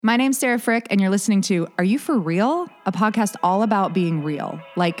My name's Sarah Frick, and you're listening to Are You For Real? A podcast all about being real.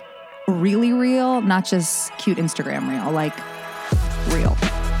 Like, really real, not just cute Instagram real, like real.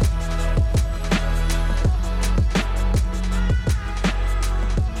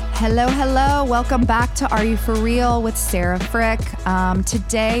 Hello. Welcome back to Are You For Real with Sarah Frick.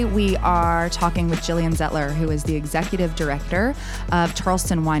 Today we are talking with Jillian Zettler, who is the executive director of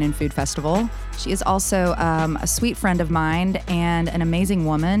Charleston Wine and Food Festival. She is also a sweet friend of mine and an amazing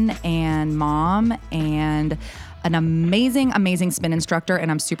woman and mom and an amazing spin instructor,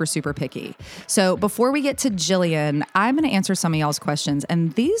 and I'm super picky. So before we get to Jillian, I'm going to answer some of y'all's questions,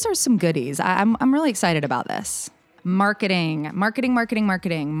 and these are some goodies. I'm really excited about this. Marketing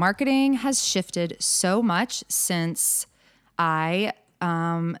has shifted so much since I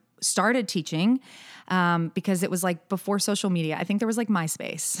started teaching because it was like before social media. I think there was like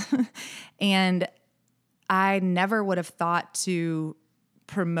MySpace. And I never would have thought to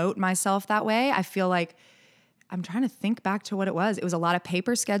promote myself that way. I feel like I'm trying to think back to what it was. It was a lot of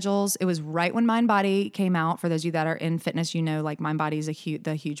paper schedules. It was right when MindBody came out. For those of you that are in fitness, you know, like MindBody is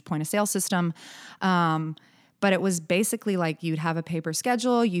the huge point of sale system. But it was basically like you'd have a paper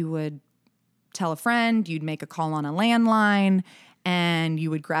schedule, you would tell a friend, you'd make a call on a landline, and you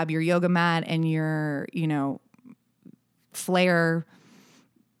would grab your yoga mat and your, flare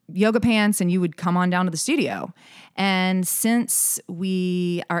yoga pants, and you would come on down to the studio. And since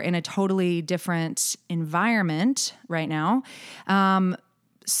we are in a totally different environment right now,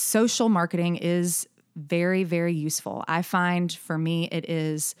 social marketing is very, very useful. I find for me, it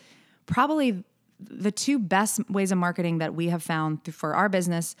is probably the two best ways of marketing that we have found for our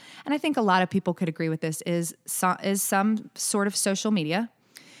business, and I think a lot of people could agree with this, is some sort of social media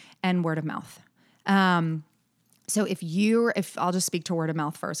and word of mouth. So if I'll just speak to word of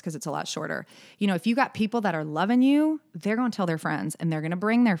mouth first because it's a lot shorter. If you got people that are loving you, they're going to tell their friends, and they're going to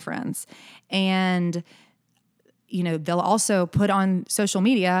bring their friends, and they'll also put on social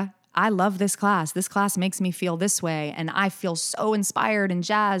media, I love this class. This class makes me feel this way. And I feel so inspired and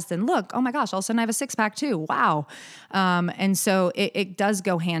jazzed. And look, oh my gosh, all of a sudden I have a six-pack too. Wow. And so it does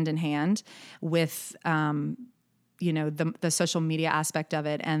go hand in hand with, the social media aspect of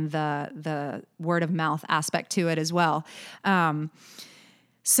it and the word of mouth aspect to it as well.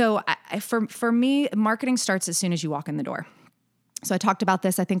 So for me, marketing starts as soon as you walk in the door. So I talked about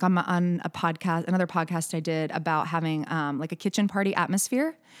this, I think on a podcast, another podcast I did about having like a kitchen party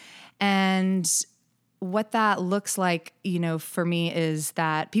atmosphere. And what that looks like, for me is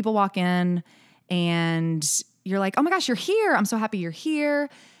that people walk in and you're like, oh my gosh, you're here. I'm so happy you're here.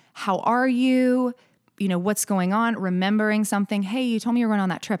 How are you? What's going on? Remembering something. Hey, you told me you were going on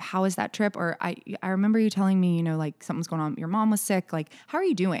that trip. How is that trip? Or I remember you telling me, like something's going on. Your mom was sick. Like, how are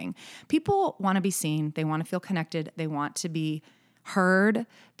you doing? People want to be seen. They want to feel connected. They want to be heard.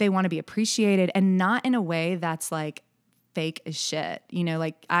 They want to be appreciated, and not in a way that's like fake as shit.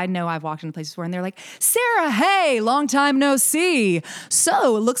 Like I know I've walked into places before and they're like, Sarah, hey, long time no see.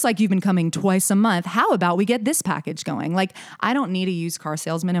 So it looks like you've been coming twice a month. How about we get this package going? Like, I don't need a used car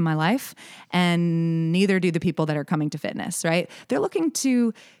salesman in my life, and neither do the people that are coming to fitness, right? They're looking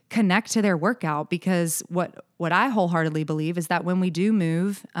to connect to their workout, because what I wholeheartedly believe is that when we do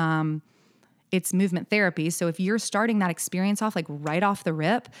move, it's movement therapy. So if you're starting that experience off like right off the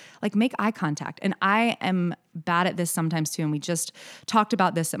rip, like make eye contact. And I am bad at this sometimes too. And we just talked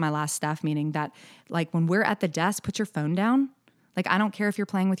about this at my last staff meeting, that like when we're at the desk, put your phone down. Like, I don't care if you're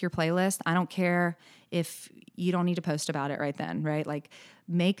playing with your playlist. I don't care if you don't need to post about it right then, right? Like,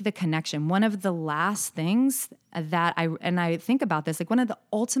 make the connection. One of the last things that I think about this, like one of the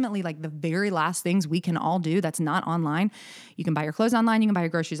ultimately like the very last things we can all do that's not online. You can buy your clothes online. You can buy your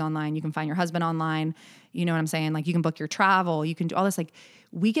groceries online. You can find your husband online. You know what I'm saying? Like, you can book your travel. You can do all this. Like,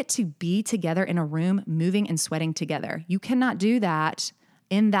 we get to be together in a room, moving and sweating together. You cannot do that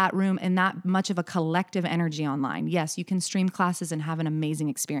in that room, in that much of a collective energy online. Yes, you can stream classes and have an amazing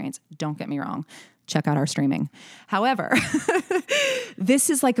experience. Don't get me wrong. Check out our streaming. However, this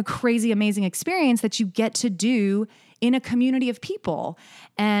is like a crazy, amazing experience that you get to do in a community of people.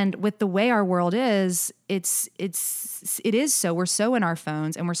 And with the way our world is, it is so, we're so in our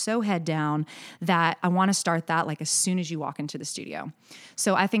phones and we're so head down that I want to start that like as soon as you walk into the studio.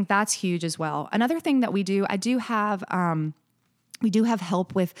 So I think that's huge as well. Another thing that we do have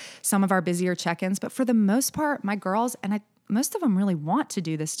help with some of our busier check-ins, but for the most part, my girls, and most of them really want to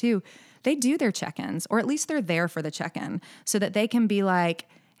do this too, they do their check-ins, or at least they're there for the check-in so that they can be like,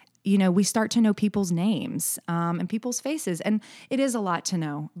 we start to know people's names and people's faces. And it is a lot to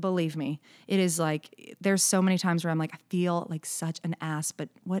know, believe me. It is like, there's so many times where I'm like, I feel like such an ass, but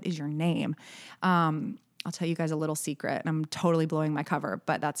what is your name? I'll tell you guys a little secret, and I'm totally blowing my cover,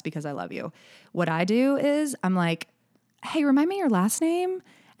 but that's because I love you. What I do is I'm like, hey, remind me your last name.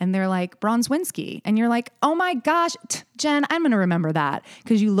 And they're like, Bronzewinski. And you're like, oh my gosh, Jen, I'm going to remember that.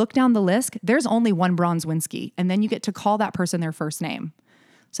 Because you look down the list, there's only one Bronzewinski. And then you get to call that person their first name.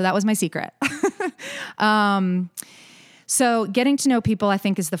 So that was my secret. So getting to know people, I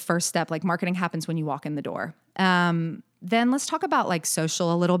think, is the first step. Like, marketing happens when you walk in the door. Then let's talk about like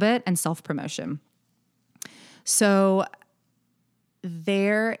social a little bit and self-promotion. So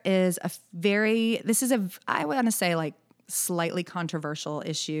there is I want to say, like, slightly controversial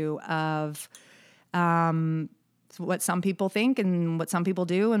issue of what some people think and what some people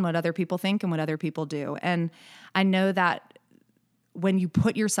do, and what other people think and what other people do. And I know that when you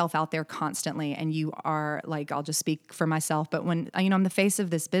put yourself out there constantly, and you are like, I'll just speak for myself, but when, I'm the face of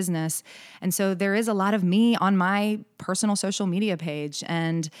this business. And so there is a lot of me on my personal social media page,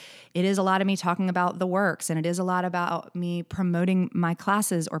 and it is a lot of me talking about the works, and it is a lot about me promoting my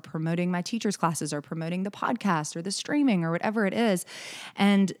classes, or promoting my teachers' classes, or promoting the podcast or the streaming or whatever it is.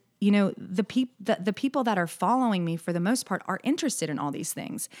 And the people that are following me, for the most part, are interested in all these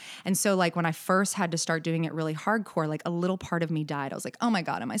things. And so, like, when I first had to start doing it really hardcore, like, a little part of me died. I was like, oh my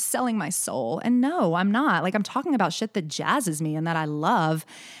God, am I selling my soul? And no, I'm not. Like, I'm talking about shit that jazzes me and that I love.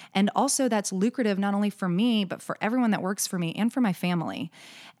 And also that's lucrative, not only for me, but for everyone that works for me and for my family.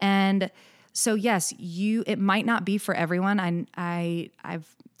 And so yes, it might not be for everyone.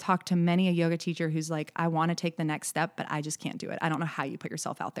 I've talked to many a yoga teacher who's like, I want to take the next step, but I just can't do it. I don't know how you put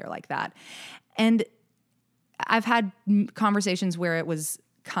yourself out there like that. And I've had conversations where it was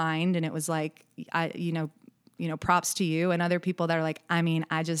kind, and it was like, props to you, and other people that are like, I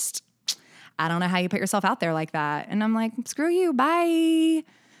don't know how you put yourself out there like that. And I'm like, screw you, bye.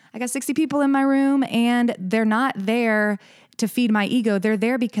 I got 60 people in my room, and they're not there to feed my ego. They're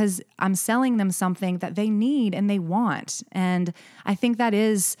there because I'm selling them something that they need and they want. And I think that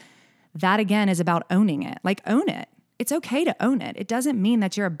again is about owning it. Like, own it. It's okay to own it. It doesn't mean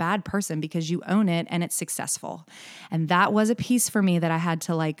that you're a bad person because you own it and it's successful. And that was a piece for me that I had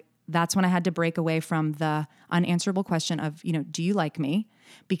to that's when I had to break away from the unanswerable question of, do you like me?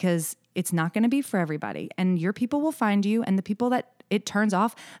 Because it's not going to be for everybody. And your people will find you, and the people that it turns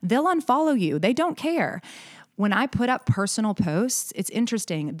off, they'll unfollow you. They don't care. When I put up personal posts, it's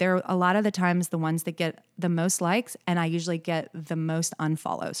interesting. They're a lot of the times the ones that get the most likes, and I usually get the most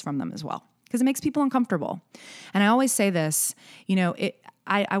unfollows from them as well, because it makes people uncomfortable. And I always say this,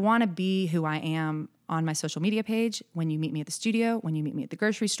 I want to be who I am on my social media page, when you meet me at the studio, when you meet me at the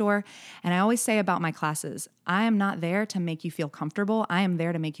grocery store. And I always say about my classes, I am not there to make you feel comfortable. I am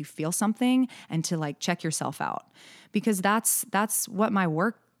there to make you feel something and to check yourself out, because that's what my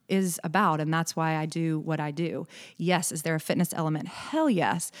work is about, and that's why I do what I do. Yes, is there a fitness element? Hell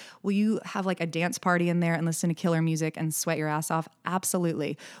yes. Will you have a dance party in there and listen to killer music and sweat your ass off?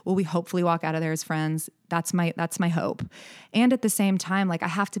 Absolutely. Will we hopefully walk out of there as friends? That's my hope. And at the same time, I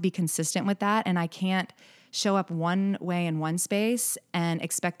have to be consistent with that, and I can't show up one way in one space and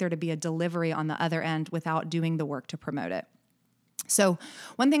expect there to be a delivery on the other end without doing the work to promote it. So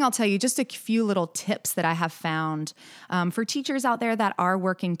one thing I'll tell you, just a few little tips that I have found for teachers out there that are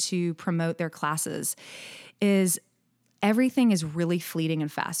working to promote their classes, is everything is really fleeting and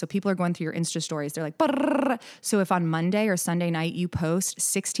fast. So people are going through your Insta stories. They're like, brrr. So if on Monday or Sunday night you post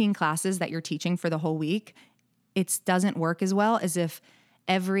 16 classes that you're teaching for the whole week, it doesn't work as well as if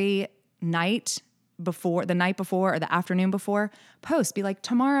every night before, the night before or the afternoon before, post, be like,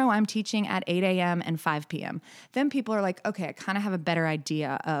 tomorrow I'm teaching at 8 a.m. and 5 p.m. Then people are like, okay, I kind of have a better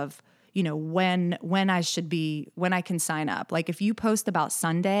idea of, when I can sign up. If you post about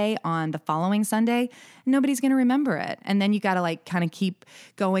Sunday on the following Sunday, nobody's going to remember it. And then you got to kind of keep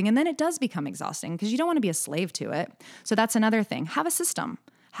going. And then it does become exhausting because you don't want to be a slave to it. So that's another thing. Have a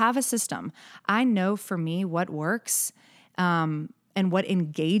system. I know for me what works, and what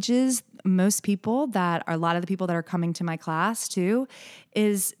engages most people, that are a lot of the people that are coming to my class too,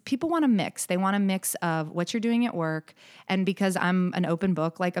 is people want a mix. They want a mix of what you're doing at work, and because I'm an open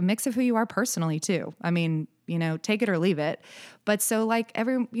book, a mix of who you are personally too. I mean, take it or leave it. But so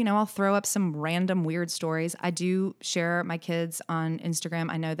I'll throw up some random weird stories. I do share my kids on Instagram.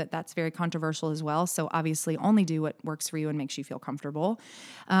 I know that that's very controversial as well. So obviously only do what works for you and makes you feel comfortable.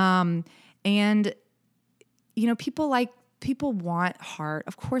 People want heart.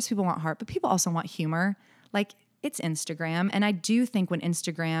 Of course people want heart, but people also want humor. It's Instagram. And I do think when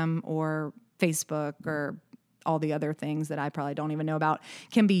Instagram or Facebook or all the other things that I probably don't even know about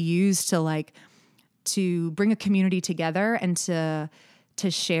can be used to bring a community together and to to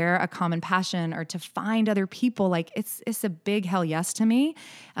share a common passion or to find other people. Like it's a big hell yes to me.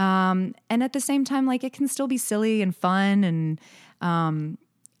 And at the same time, like it can still be silly and fun and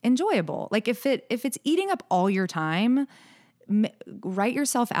enjoyable. Like if it's eating up all your time, write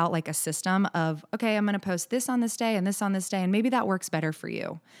yourself out like a system of, okay, I'm going to post this on this day and this on this day. And maybe that works better for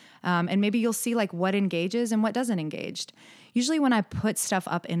you. And maybe you'll see like what engages and what doesn't engage. Usually when I put stuff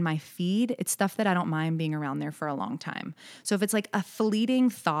up in my feed, it's stuff that I don't mind being around there for a long time. So if it's like a fleeting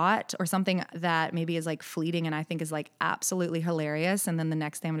thought or something that maybe is like fleeting and I think is like absolutely hilarious, and then the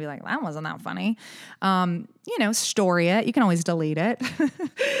next day I'm gonna be like, that wasn't that funny. Story it. You can always delete it.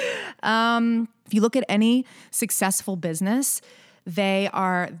 If you look at any successful business, they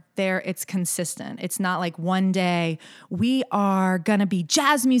are there. It's consistent. It's not like one day we are going to be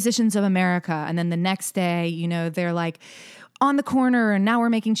jazz musicians of America. And then the next day, they're like on the corner and now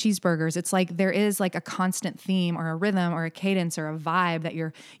we're making cheeseburgers. It's like there is like a constant theme or a rhythm or a cadence or a vibe that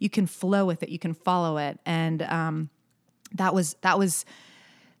you can flow with it. You can follow it. And that was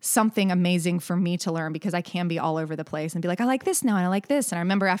something amazing for me to learn, because I can be all over the place and be like, I like this now and I like this. And I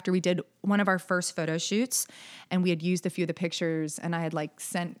remember after we did one of our first photo shoots and we had used a few of the pictures, and I had I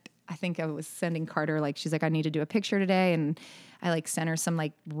think I was sending Carter, like, she's like, I need to do a picture today. And I like sent her some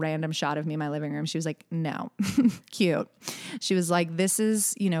like random shot of me in my living room. She was like, no, cute. She was like, this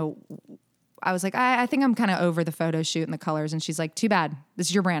is, I was like, I think I'm kind of over the photo shoot and the colors. And she's like, too bad. This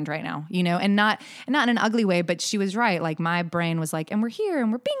is your brand right now, and not in an ugly way, but she was right. Like my brain was like, and we're here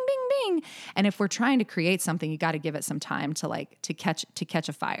and we're bing, bing, bing. And if we're trying to create something, you got to give it some time to catch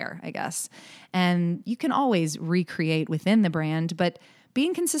a fire, I guess. And you can always recreate within the brand, but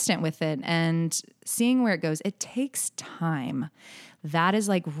being consistent with it and seeing where it goes, it takes time. That is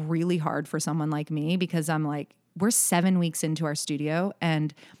like really hard for someone like me, because I'm like, we're 7 weeks into our studio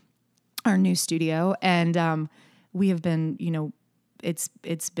and our new studio. And we have been,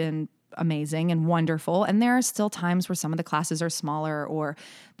 it's been amazing and wonderful. And there are still times where some of the classes are smaller or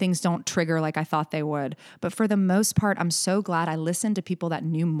things don't trigger like I thought they would. But for the most part, I'm so glad I listened to people that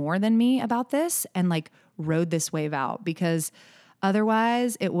knew more than me about this and like rode this wave out, because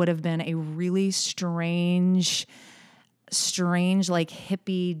otherwise it would have been a really strange, like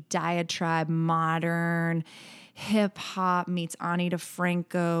hippie diatribe, modern hip hop meets Ani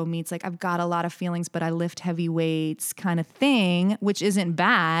DeFranco meets like I've got a lot of feelings, but I lift heavy weights kind of thing, which isn't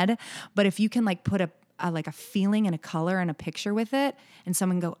bad. But if you can like put a feeling and a color and a picture with it, and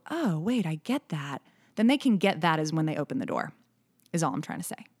someone go, oh, wait, I get that, then they can get that as when they open the door, is all I'm trying to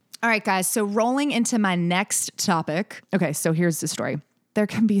say. All right, guys. So rolling into my next topic. Okay, so here's the story. There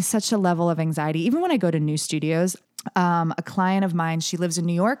can be such a level of anxiety, even when I go to new studios. A client of mine, she lives in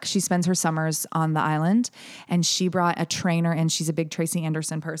New York. She spends her summers on the island, and she brought a trainer in. She's a big Tracy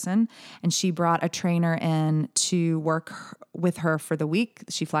Anderson person, and she brought a trainer in to work with her for the week.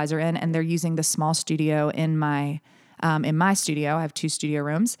 She flies her in, and they're using the small studio in my studio. I have 2 studio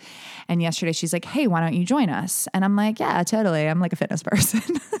rooms. And yesterday she's like, hey, why don't you join us? And I'm like, yeah, totally. I'm like a fitness person.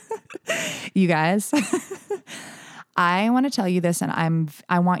 You guys, I want to tell you this, and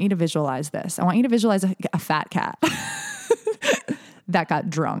I want you to visualize this. I want you to visualize a fat cat that got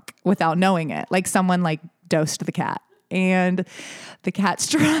drunk without knowing it. Like someone like dosed the cat, and the cat's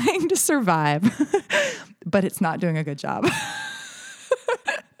trying to survive, but it's not doing a good job.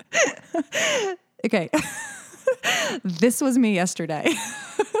 Okay. This was me yesterday.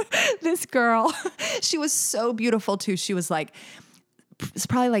 This girl, she was so beautiful too. She was like, it's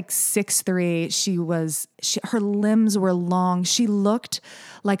probably like 6'3". Her limbs were long. She looked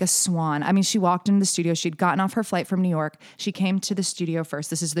like a swan. I mean, she walked into the studio. She'd gotten off her flight from New York. She came to the studio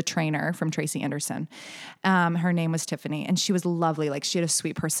first. This is the trainer from Tracy Anderson. Her name was Tiffany, and she was lovely. Like she had a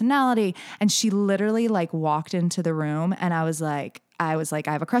sweet personality, and she literally like walked into the room, and I was like, I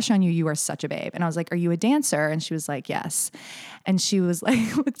have a crush on you. You are such a babe. And I was like, are you a dancer? And she was like, yes. And she was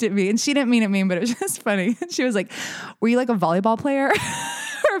like, looked at me, and she didn't mean it mean, but it was just funny. She was like, were you like a volleyball player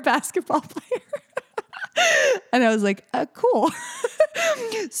or a basketball player? And I was like, cool.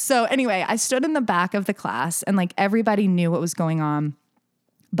 So anyway, I stood in the back of the class, and like everybody knew what was going on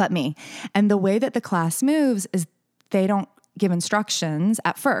but me. And the way that the class moves is they don't give instructions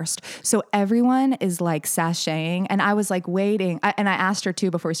at first. So everyone is like sashaying, and I was like waiting. And I asked her too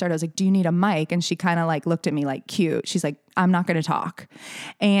before we started, I was like, do you need a mic? And she kind of like looked at me like cute. She's like, I'm not going to talk.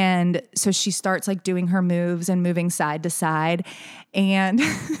 And so she starts like doing her moves and moving side to side. And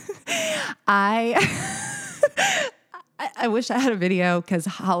I wish I had a video, because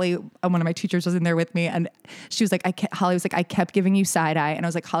Holly, one of my teachers, was in there with me, and she was like, Holly was like, I kept giving you side eye. And I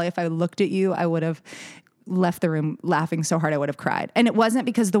was like, Holly, if I looked at you, I would have left the room laughing so hard I would have cried. And it wasn't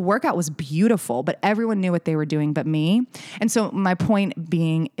because the workout was beautiful, but everyone knew what they were doing but me. And so my point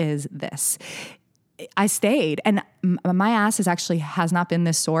being is this. I stayed, and my ass has not been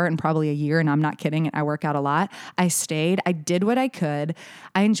this sore in probably a year, and I'm not kidding. I work out a lot. I stayed. I did what I could.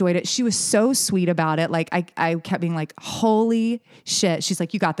 I enjoyed it. She was so sweet about it. Like I kept being like, holy shit. She's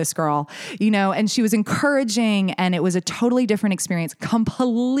like, you got this, girl, and she was encouraging, and it was a totally different experience,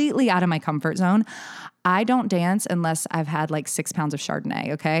 completely out of my comfort zone. I don't dance unless I've had like 6 pounds of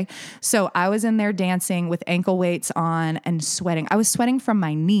Chardonnay, okay? So I was in there dancing with ankle weights on and sweating. I was sweating from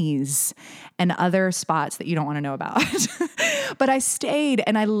my knees and other spots that you don't want to know about. But I stayed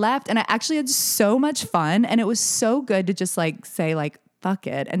and I left, and I actually had so much fun, and it was so good to just like say like, fuck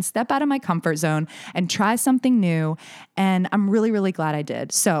it, and step out of my comfort zone and try something new. And I'm really, really glad I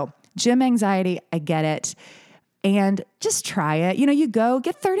did. So gym anxiety, I get it. And just try it. You go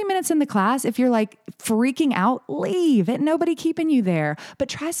get 30 minutes in the class. If you're like freaking out, leave. Ain't nobody keeping you there. But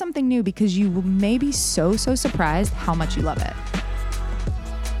try something new, because you may be so surprised how much you love it.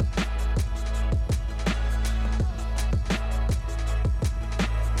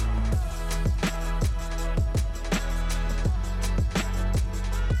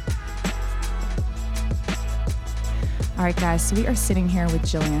 All right, guys. So we are sitting here with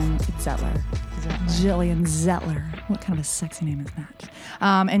Jillian Zettler. Jillian Zettler. What kind of a sexy name is that?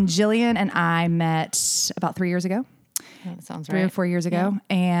 And Jillian and I met about 3 years ago. Yeah, that sounds 3 or 4 years ago.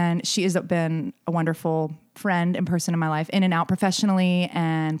 Yeah. And she has been a wonderful friend and person in my life, in and out, professionally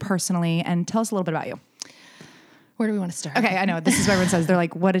and personally. And tell us a little bit about you. Where do we want to start? Okay, I know. This is what everyone says. They're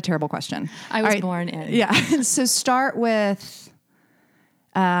like, what a terrible question. I was born in. Yeah. So start with,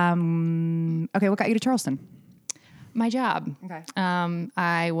 okay, what got you to Charleston? My job. Okay.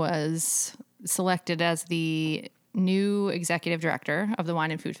 I was selected as the new executive director of the Wine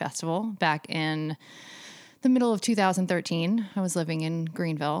and Food Festival back in the middle of 2013. I was living in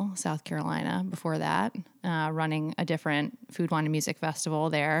Greenville, South Carolina before that, running a different food, wine, and music festival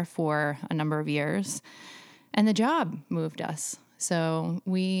there for a number of years. And the job moved us. So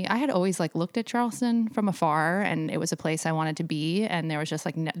I had always like looked at Charleston from afar, and it was a place I wanted to be. And there was just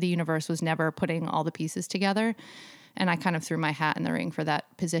like, the universe was never putting all the pieces together. And I kind of threw my hat in the ring for that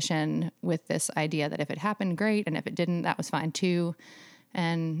position with this idea that if it happened, great. And if it didn't, that was fine too.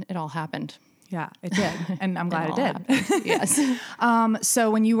 And it all happened. Yeah, it did. And I'm glad it did. Yes.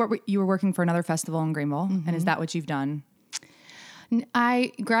 So when you were working for another festival in Greenville, mm-hmm. and is that what you've done?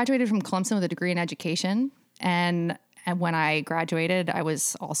 I graduated from Clemson with a degree in education. And when I graduated, I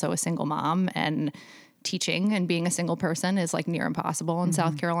was also a single mom, and teaching and being a single person is like near impossible in mm-hmm.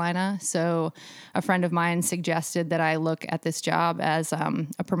 South Carolina. So a friend of mine suggested that I look at this job as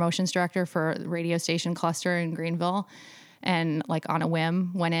a promotions director for the radio station cluster in Greenville, and like on a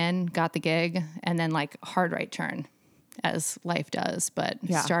whim went in, got the gig, and then like hard right turn, as life does, but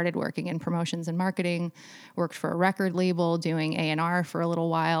started working in promotions and marketing, worked for a record label doing A&R for a little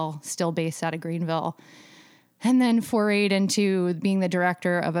while, still based out of Greenville. And then forayed into being the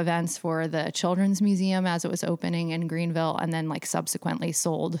director of events for the Children's Museum as it was opening in Greenville, and then like subsequently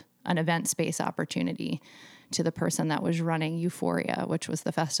sold an event space opportunity to the person that was running Euphoria, which was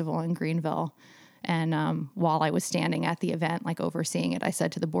the festival in Greenville. And while I was standing at the event, like overseeing it, I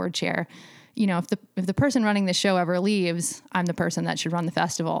said to the board chair, if the person running the show ever leaves, I'm the person that should run the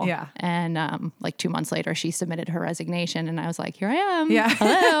festival. Yeah. And like 2 months later, she submitted her resignation, and I was like, here I am. Yeah.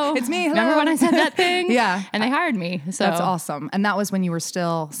 Hello. It's me. Hello. Remember when I said that thing? Yeah. And they hired me. So that's awesome. And that was when you were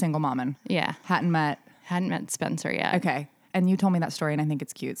still single momming. Yeah. Hadn't met Spencer yet. Okay. And you told me that story, and I think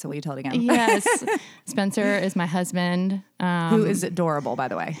it's cute. So will you tell it again? Yes. Spencer is my husband. Who is adorable, by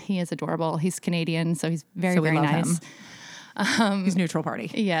the way. He is adorable. He's Canadian, so he's very nice. He's neutral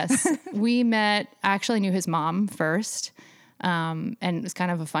party. Yes. I actually knew his mom first. And it was kind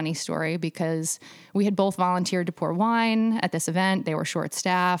of a funny story because we had both volunteered to pour wine at this event. They were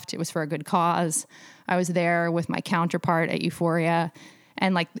short-staffed. It was for a good cause. I was there with my counterpart at Euphoria.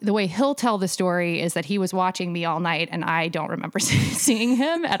 And like the way he'll tell the story is that he was watching me all night, and I don't remember seeing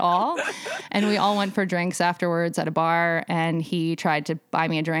him at all. And we all went for drinks afterwards at a bar, and he tried to buy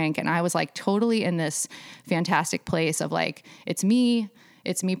me a drink. And I was like totally in this fantastic place of like, it's me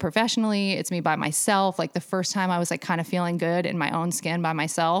professionally, it's me by myself. Like the first time I was like kind of feeling good in my own skin by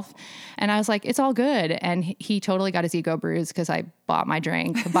myself. And I was like, it's all good. And he totally got his ego bruised because I bought my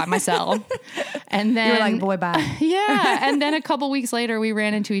drink by myself. And then you were like, boy, bye. Yeah. And then a couple weeks later, we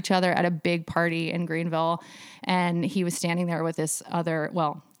ran into each other at a big party in Greenville, and he was standing there with this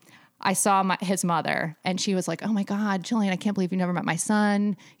I saw his mother, and she was like, oh my God, Jillian, I can't believe you never met my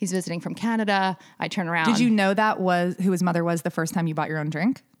son. He's visiting from Canada. I turn around. Did you know that was who his mother was the first time you bought your own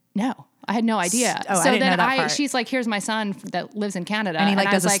drink? No. I had no idea. Oh, I so didn't then know that part. she's like, here's my son that lives in Canada. And he like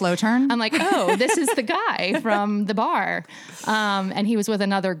I does was a slow turn? I'm like, oh, this is the guy from the bar. And he was with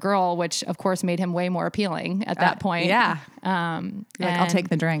another girl, which of course made him way more appealing at that point. Yeah. You're like, I'll take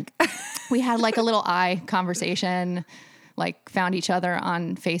the drink. We had like a little eye conversation, like found each other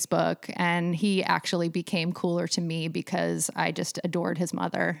on Facebook, and he actually became cooler to me because I just adored his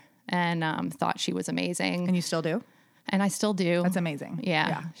mother and thought she was amazing. And you still do? And I still do. That's amazing.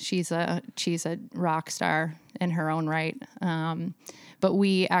 Yeah. She's a rock star in her own right. But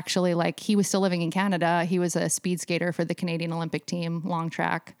we actually he was still living in Canada. He was a speed skater for the Canadian Olympic team, long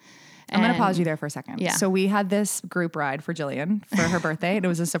track. I'm going to pause you there for a second. Yeah. So we had this group ride for Jillian for her birthday, and it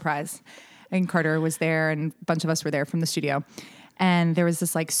was a surprise. And Carter was there, and a bunch of us were there from the studio. And there was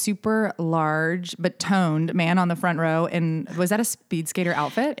this like super large but toned man on the front row. And was that a speed skater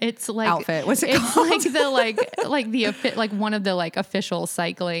outfit? It's like outfit. What's it it's called? like one of the like official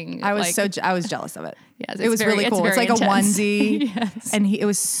cycling. I was I was jealous of it. Yes, it was really cool. It's like intense. a onesie. Yes. And it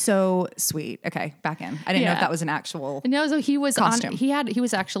was so sweet. Okay, back in. I didn't know if that was an actual No, so he was costume. He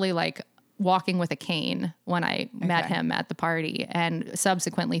was actually like walking with a cane when I met him at the party, and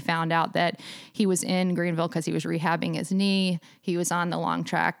subsequently found out that he was in Greenville because he was rehabbing his knee. He was on the long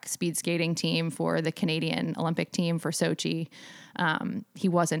track speed skating team for the Canadian Olympic team for Sochi. He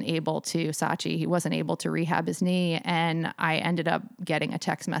wasn't able to rehab his knee. And I ended up getting a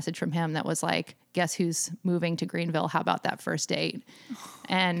text message from him that was like, guess who's moving to Greenville? How about that first date?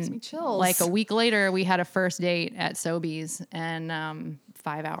 And like a week later, we had a first date at Sobeys, and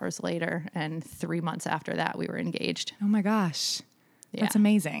 5 hours later and 3 months after that, we were engaged. Oh my gosh. Yeah. That's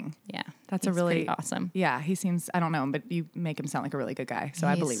amazing. Yeah. That's He's a really pretty awesome. Yeah. He seems, I don't know him, but you make him sound like a really good guy. So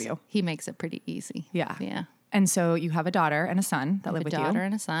I believe you. He makes it pretty easy. Yeah. Yeah. And so you have a daughter and a son that live with you. A daughter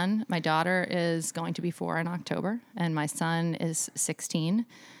and a son. My daughter is going to be 4 in October, and my son is 16.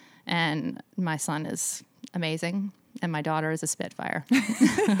 And my son is amazing, and my daughter is a Spitfire.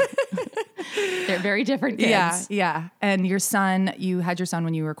 They're very different kids. Yeah, yeah. And your son, you had your son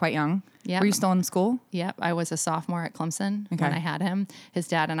when you were quite young. Yeah. Were you still in school? Yep. I was a sophomore at Clemson when I had him. His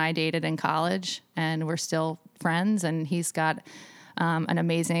dad and I dated in college, and we're still friends. And he's got an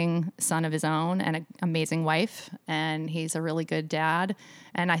amazing son of his own and an amazing wife. And he's a really good dad.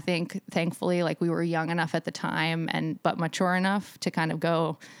 And I think, thankfully, like we were young enough at the time but mature enough to kind of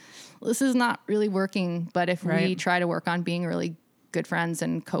go, this is not really working. But if we try to work on being really good friends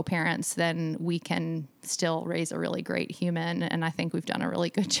and co-parents, then we can still raise a really great human. And I think we've done a really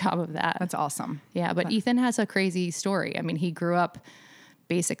good job of that. That's awesome. Yeah. But Ethan has a crazy story. I mean, he grew up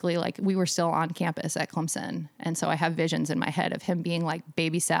basically like we were still on campus at Clemson. And so I have visions in my head of him being like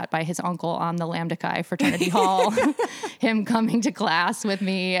babysat by his uncle on the Lambda Chi fraternity hall, him coming to class with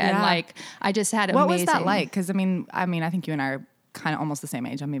me. And like, I just had What was that like? Cause I mean, I think you and I are kind of almost the same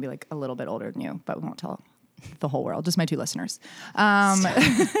age. I'm maybe like a little bit older than you, but we won't tell the whole world, just my 2 listeners.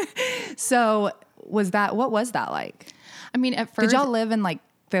 So what was that like? I mean, at first, did y'all live in like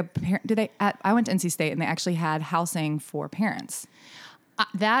I went to NC State and they actually had housing for parents.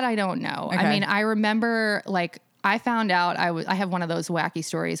 That I don't know. Okay. I mean, I remember like I found out I have one of those wacky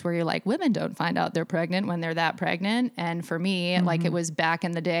stories where you're like, women don't find out they're pregnant when they're that pregnant. And for me, like it was back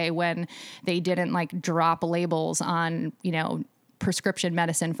in the day when they didn't like drop labels on, prescription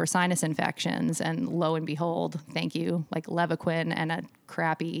medicine for sinus infections, and lo and behold, thank you, like Levaquin and a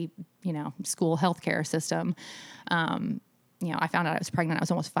crappy, school healthcare system. I found out I was pregnant. I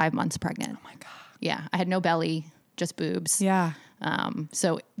was almost 5 months pregnant. Oh my God. Yeah. I had no belly, just boobs. Yeah.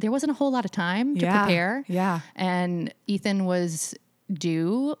 So there wasn't a whole lot of time to prepare. Yeah. And Ethan was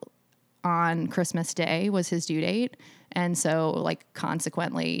due on Christmas Day was his due date. And so like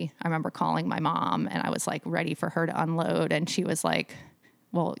consequently, I remember calling my mom and I was like ready for her to unload. And she was like,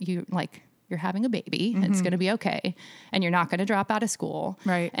 well, you're having a baby. Mm-hmm. It's going to be okay. And you're not going to drop out of school.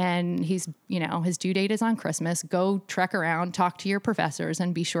 Right. And he's, his due date is on Christmas. Go trek around, talk to your professors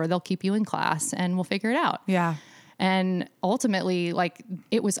and be sure they'll keep you in class and we'll figure it out. Yeah. And ultimately, like,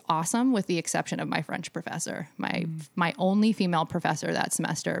 it was awesome with the exception of my French professor. My only female professor that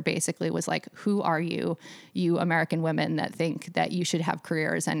semester basically was like, who are you American women that think that you should have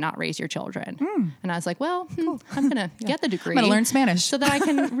careers and not raise your children? And I was like, well, I'm going to get the degree. I'm going to learn Spanish. So that I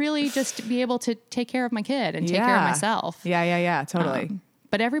can really just be able to take care of my kid and take care of myself. Yeah, totally.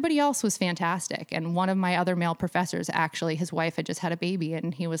 But everybody else was fantastic. And one of my other male professors, actually, his wife had just had a baby.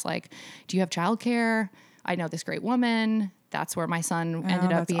 And he was like, do you have childcare? I know this great woman. That's where my son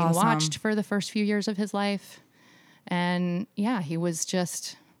ended up being watched for the first few years of his life. And yeah, he was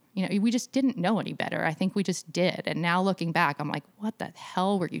just, we just didn't know any better. I think we just did. And now looking back, I'm like, what the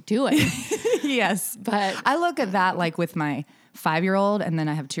hell were you doing? Yes. But I look at that like with my 5-year-old, and then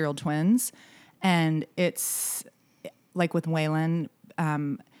I have 2-year-old twins. And it's like with Waylon,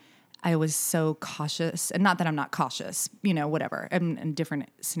 I was so cautious, and not that I'm not cautious, whatever, in different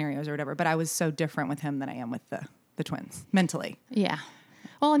scenarios or whatever, but I was so different with him than I am with the twins mentally. Yeah.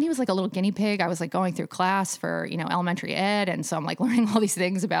 Well, and he was like a little guinea pig. I was like going through class for, elementary ed. And so I'm like learning all these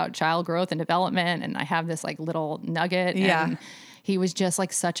things about child growth and development. And I have this like little nugget. Yeah. And he was just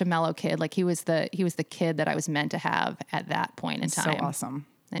like such a mellow kid. Like he was the kid that I was meant to have at that point in time. So awesome.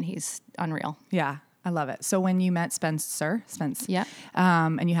 And he's unreal. Yeah. I love it. So when you met Spence, yeah,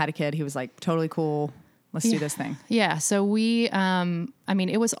 and you had a kid, he was like totally cool. Let's do this thing. Yeah. So we,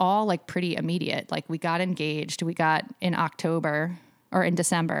 it was all like pretty immediate. Like we got engaged, we got in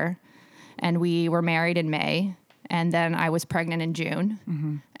December, and we were married in May. And then I was pregnant in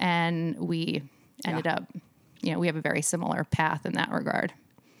June, and we ended up, we have a very similar path in that regard.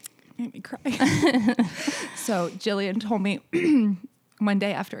 Made me cry. So Jillian told me one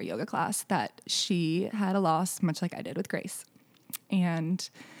day after a yoga class that she had a loss, much like I did with Grace. And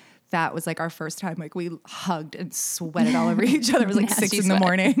that was like our first time, like we hugged and sweated all over each other. It was like 6 in the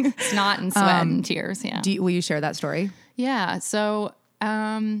morning. Snot and sweat and tears. Yeah. Will you share that story? Yeah. So,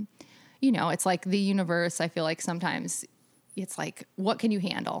 it's like the universe. I feel like sometimes it's like, what can you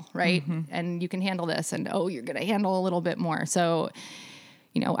handle? Right. And you can handle this, and, you're going to handle a little bit more. So,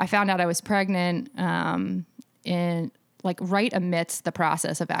 I found out I was pregnant, in like right amidst the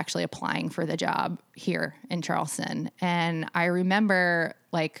process of actually applying for the job here in Charleston. And I remember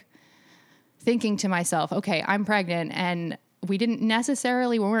like thinking to myself, okay, I'm pregnant, and we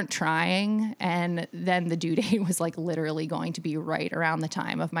weren't trying. And then the due date was like literally going to be right around the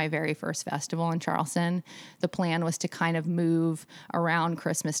time of my very first festival in Charleston. The plan was to kind of move around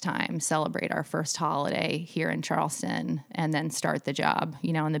Christmas time, celebrate our first holiday here in Charleston, and then start the job,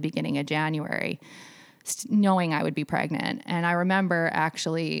 in the beginning of January, knowing I would be pregnant. And I remember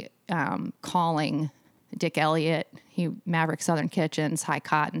actually calling Dick Elliott, Maverick Southern Kitchens, High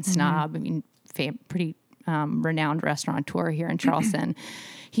Cotton Snob, pretty renowned restaurateur here in Charleston.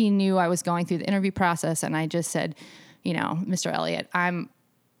 He knew I was going through the interview process, and I just said, Mr. Elliott, I'm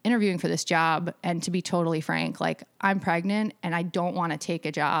interviewing for this job, and to be totally frank, like I'm pregnant, and I don't want to take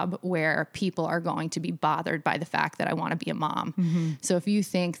a job where people are going to be bothered by the fact that I want to be a mom. So if you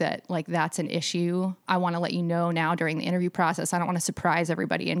think that like that's an issue, I want to let you know now during the interview process. I don't want to surprise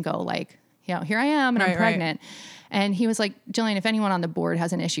everybody and go like, here I am, and I'm pregnant. Right. And he was like, Jillian, if anyone on the board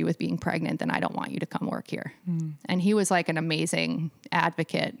has an issue with being pregnant, then I don't want you to come work here. And he was like an amazing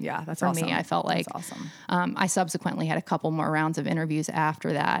advocate. Yeah, that's for awesome. me. I felt like that's awesome. I subsequently had a couple more rounds of interviews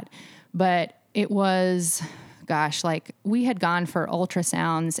after that, but it was, like we had gone for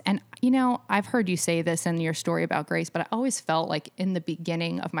ultrasounds, and I've heard you say this in your story about Grace, but I always felt like in the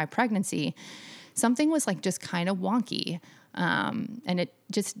beginning of my pregnancy, something was like just kind of wonky, and it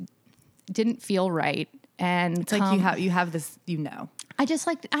just didn't feel right. And it's like you have this, I just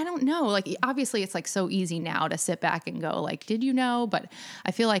like, I don't know. Like, obviously it's like so easy now to sit back and go like, did you know? But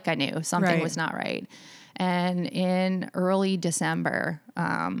I feel like I knew something was not right. And in early December,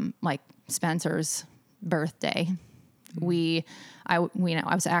 like Spencer's birthday, I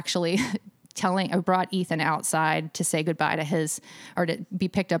was actually I brought Ethan outside to say goodbye to to be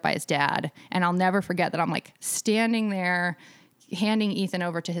picked up by his dad. And I'll never forget that I'm like standing there handing Ethan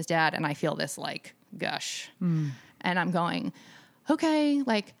over to his dad, and I feel this like gush, and I'm going, okay,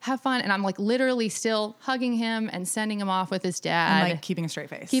 like have fun. And I'm like literally still hugging him and sending him off with his dad. And like keeping a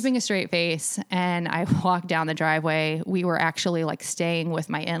straight face. And I walked down the driveway. We were actually like staying with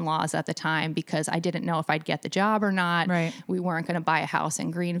my in-laws at the time because I didn't know if I'd get the job or not. Right. We weren't going to buy a house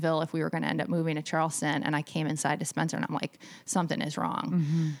in Greenville if we were going to end up moving to Charleston. And I came inside to Spencer, and I'm like, something is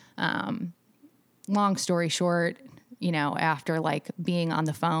wrong. Long story short, after like being on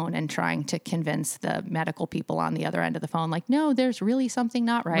the phone and trying to convince the medical people on the other end of the phone, like, no, there's really something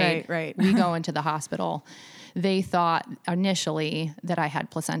not right. Right. We go into the hospital. They thought initially that I had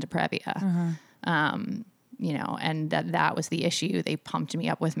placenta previa, and that was the issue. They pumped me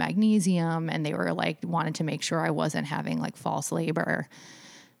up with magnesium, and they were like, wanted to make sure I wasn't having like false labor.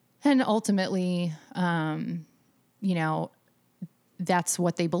 And ultimately, that's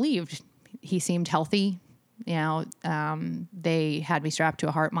what they believed. He seemed healthy. They had me strapped to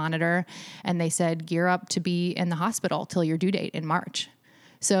a heart monitor, and they said, gear up to be in the hospital till your due date in March.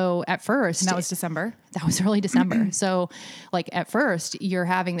 So at first, and that was December. That was early December. So like at first you're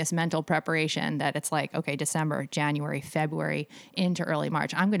having this mental preparation that it's like, okay, December, January, February into early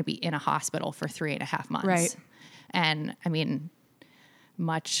March, I'm going to be in a hospital for 3.5 months. Right. And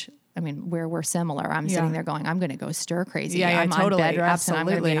where we're similar, I'm sitting there going, I'm going to go stir crazy. I'm totally. on bed rest, Absolutely. and I'm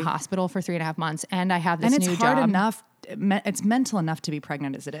going to be in a hospital for 3.5 months. And I have this new job. And it's hard enough it's mental enough to be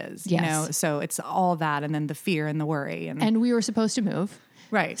pregnant as it is, you Yes. know? So it's all that. And then the fear and the worry And we were supposed to move.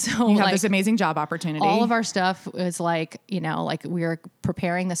 right. So you have like, this amazing job opportunity. all of our stuff was like, you know, like we were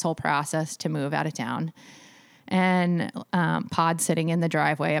preparing this whole process to move out of town, and Pod sitting in the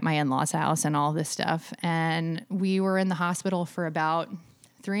driveway at my in-laws' house and all this stuff. And we were in the hospital for about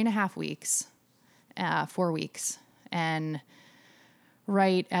 3.5 weeks, 4 weeks. And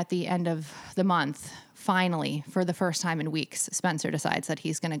right at the end of the month, finally, for the first time in weeks, Spencer decides that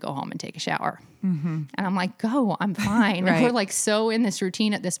he's going to go home and take a shower. And I'm like, go, I'm fine. Right. We're like so in this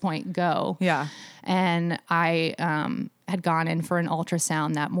routine at this point, go. Yeah. And I had gone in for an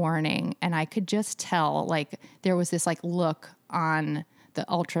ultrasound that morning, and I could just tell, like, there was this like look on the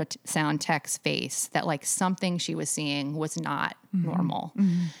ultrasound tech's face that like something she was seeing was not normal.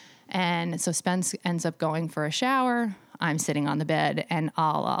 And so Spence ends up going for a shower. I'm sitting on the bed, and a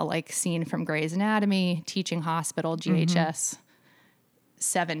la like scene from Grey's Anatomy, teaching hospital, GHS,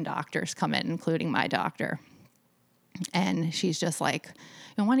 7 doctors come in, including my doctor. And she's just like,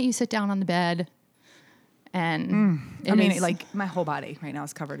 why don't you sit down on the bed? And I mean, like my whole body right now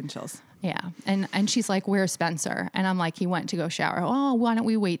is covered in chills. yeah. And she's like, where's Spencer? And I'm like, he went to go shower. Oh, why don't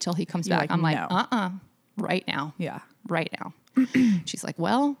we wait till he comes back? like, I'm like, no. right now. Yeah. Right now. She's like,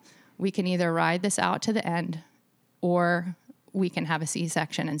 well, we can either ride this out to the end, or we can have a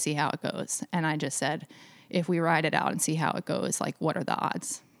C-section and see how it goes. And I just said, if we ride it out and see how it goes, like, what are the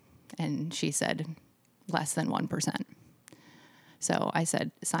odds? And she said, less than 1%. So I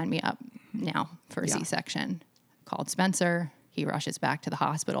said, sign me up now for a C-section. Called Spencer. He rushes back to the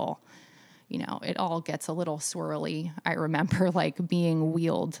hospital. You know, it all gets a little swirly. I remember like being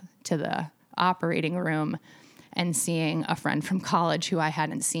wheeled to the operating room and seeing a friend from college who I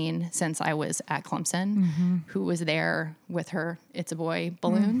hadn't seen since I was at Clemson, who was there with her It's a Boy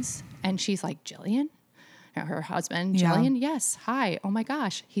balloons. And she's like, Jillian? Her husband, Yeah. Jillian? Yes. Hi. Oh my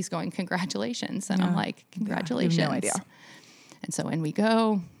gosh. He's going, congratulations. And I'm like, congratulations. You have no idea. And so in we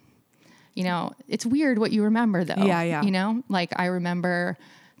go. You know, it's weird what you remember though. Yeah, yeah. You know, like I remember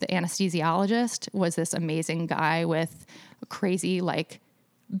the anesthesiologist was this amazing guy with a crazy like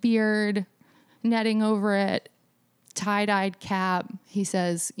beard, netting over it, tie-dyed cap. He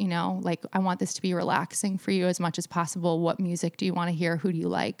says, you know, like, I want this to be relaxing for you as much as possible. What music do you want to hear? Who do you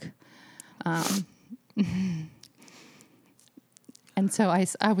like? And so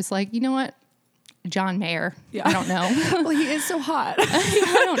I was like, you know what? John Mayer. Yeah. I don't know. Well, he is so hot.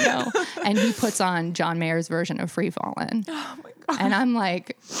 I don't know. And he puts on John Mayer's version of Free Fallin'. Oh my God. And I'm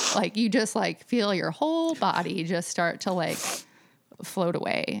like you just like feel your whole body just start to like float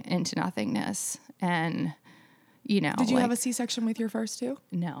away into nothingness. And, you know. Did you like, have a C-section with your first too?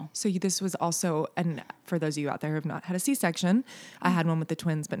 No. So this was also, and for those of you out there who have not had a C-section, I had one with the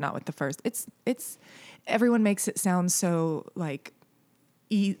twins, but not with the first. It's everyone makes it sound so like,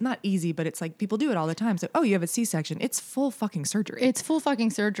 not easy, but it's like people do it all the time. So, oh, you have a C-section. It's full fucking surgery. It's full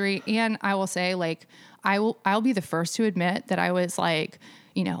fucking surgery. And I will say, like, I'll be the first to admit that I was like,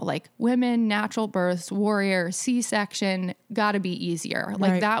 you know, like women, natural births, warrior, C-section, gotta be easier.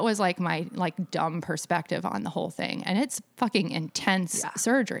 Like Right. that was like my like dumb perspective on the whole thing. And it's fucking intense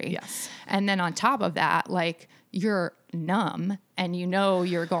surgery. Yes. And then on top of that, like you're numb and you know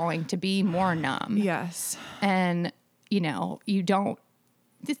you're going to be more numb. Yes. And, you know,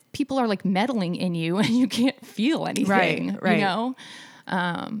 people are like meddling in you and you can't feel anything, Right. you know?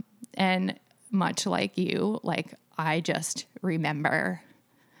 And much like you, like I just remember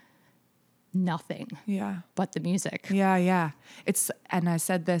nothing Yeah. but the music. Yeah. Yeah. And I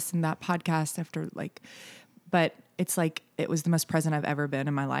said this in that podcast but it's like, it was the most present I've ever been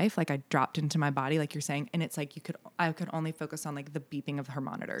in my life. Like I dropped into my body, like you're saying, and it's like, I could only focus on like the beeping of her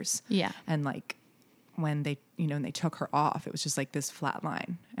monitors. Yeah. And like, when they took her off, it was just like this flat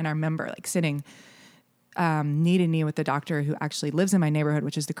line. And I remember like sitting knee to knee with the doctor who actually lives in my neighborhood,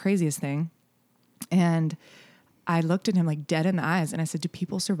 which is the craziest thing. And I looked at him like dead in the eyes and I said, do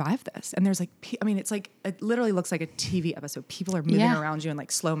people survive this? And there's like, it's like, it literally looks like a TV episode. People are moving around you in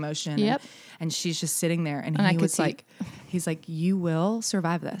like slow motion. Yep. And she's just sitting there and I he could was see. like, he's like, you will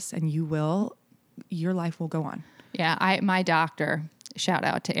survive this and your life will go on. Yeah. My doctor, shout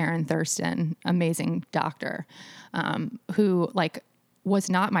out to Aaron Thurston, amazing doctor, who like was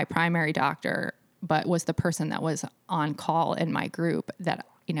not my primary doctor, but was the person that was on call in my group that,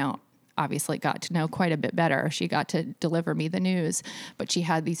 you know, obviously got to know quite a bit better. She got to deliver me the news, but she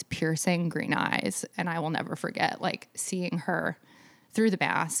had these piercing green eyes. And I will never forget like seeing her through the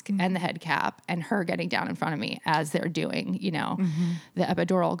mask and the head cap and her getting down in front of me as they're doing, you know, the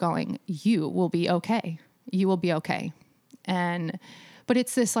epidural going, you will be okay. You will be okay. But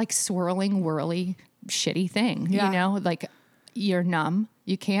it's this like swirling, whirly shitty thing, Yeah. you know, like you're numb,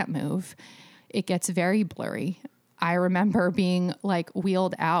 you can't move. It gets very blurry. I remember being like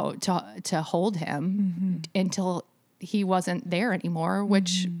wheeled out to hold him until he wasn't there anymore,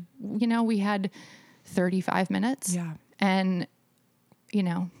 which, you know, we had 35 minutes. Yeah. And, you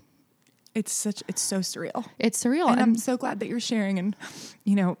know, It's so surreal. it's surreal. And I'm so glad that you're sharing. And,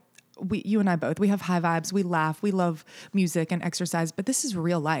 you know, you and I both, we have high vibes. We laugh. We love music and exercise, but this is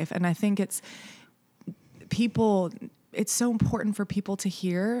real life. And I think it's so important for people to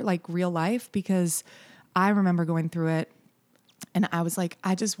hear like real life, because I remember going through it and I was like,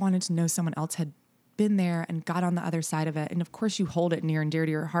 I just wanted to know someone else had been there and got on the other side of it. And of course you hold it near and dear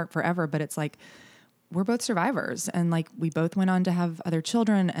to your heart forever, but it's like, we're both survivors and like we both went on to have other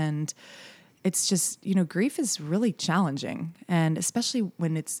children, and it's just, you know, grief is really challenging, and especially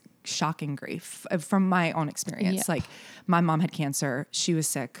when it's shocking grief from my own experience. Yeah. Like my mom had cancer. She was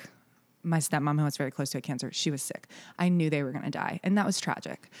sick. My stepmom, who was very close to a cancer, she was sick. I knew they were going to die, and that was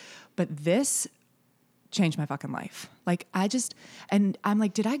tragic. But this changed my fucking life. Like and I'm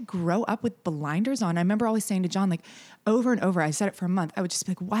like, did I grow up with blinders on? I remember always saying to John, like over and over, I said it for a month. I would just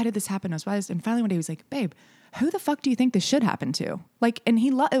be like, why did this happen? And finally one day he was like, babe, who the fuck do you think this should happen to? Like, and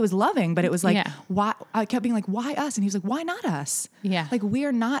it was loving, but it was like, Yeah. why? I kept being like, why us? And he was like, why not us? Yeah. Like, we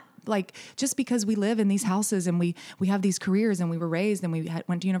are not like, just because we live in these houses and we have these careers and we were raised and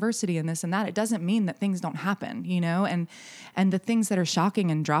went to university and this and that, it doesn't mean that things don't happen, you know? And the things that are shocking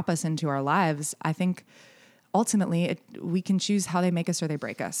and drop us into our lives, I think ultimately we can choose how they make us or they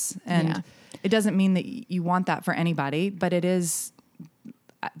break us. And it doesn't mean that you want that for anybody, but it is,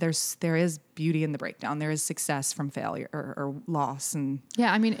 there is beauty in the breakdown. There is success from failure or loss. And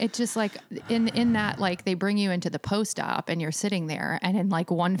yeah, I mean, it's just like in that, like they bring you into the post-op and you're sitting there and in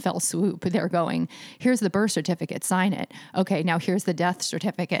like one fell swoop, they're going, here's the birth certificate, sign it. Okay. Now here's the death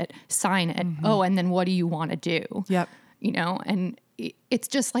certificate, sign it. Oh, and then what do you want to do? Yep. You know, and it's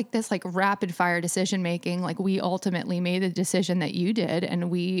just like this, like rapid fire decision making. Like we ultimately made the decision that you did. And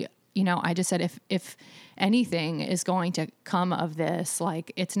we, you know, I just said, if anything is going to come of this,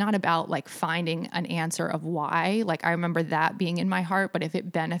 like, it's not about like finding an answer of why, like, I remember that being in my heart, but if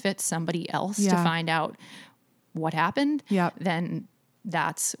it benefits somebody else to find out what happened, then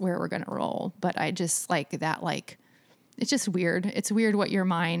that's where we're going to roll. But I just like that, like, it's just weird. It's weird what your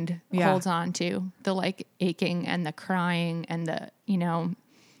mind holds on to, the like aching and the crying and the, you know,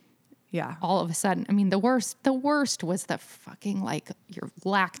 all of a sudden. I mean, the worst was the fucking like you're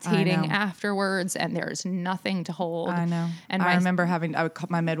lactating afterwards and there's nothing to hold. I know. And I remember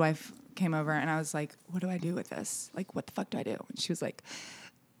my midwife came over and I was like, what do I do with this? Like, what the fuck do I do? And she was like,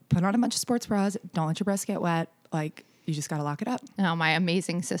 put on a bunch of sports bras. Don't let your breasts get wet. Like, you just got to lock it up. No, my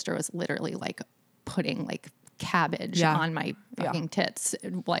amazing sister was literally like putting like cabbage on my fucking tits,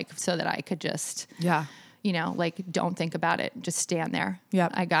 like so that I could just, you know, like, don't think about it. Just stand there.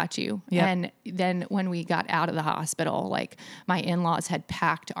 Yep. I got you. Yep. And then when we got out of the hospital, like my in-laws had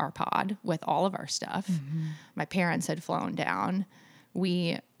packed our pod with all of our stuff. My parents had flown down.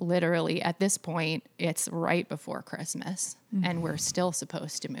 We literally, at this point, it's right before Christmas and we're still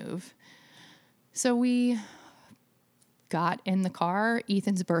supposed to move. So we got in the car.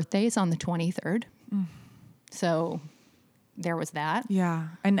 Ethan's birthday is on the 23rd. So there was that. Yeah.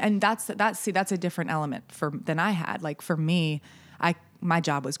 And that's a different element than I had. Like for me, my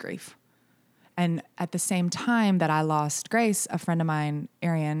job was grief. And at the same time that I lost Grace, a friend of mine,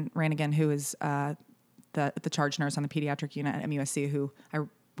 Ariane Rannigan, who is the charge nurse on the pediatric unit at MUSC,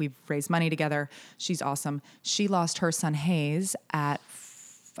 we've raised money together. She's awesome. She lost her son Hayes at,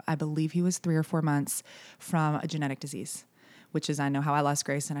 I believe he was 3 or 4 months, from a genetic disease, which is, I know how I lost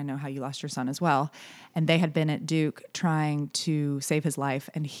Grace and I know how you lost your son as well. And they had been at Duke trying to save his life,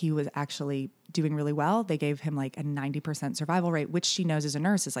 and he was actually doing really well. They gave him like a 90% survival rate, which she knows as a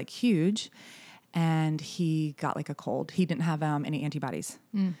nurse is like huge. And he got like a cold. He didn't have any antibodies.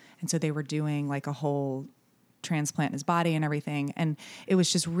 And so they were doing like a whole transplant in his body and everything. And it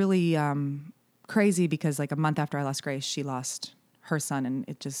was just really crazy because like a month after I lost Grace, she lost her son, and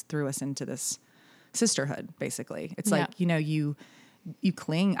it just threw us into this sisterhood, basically. It's like, you know, you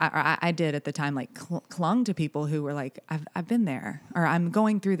cling. I did at the time, like clung to people who were like, I've been there, or I'm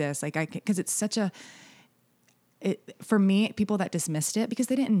going through this. Like because it's such for me, people that dismissed it because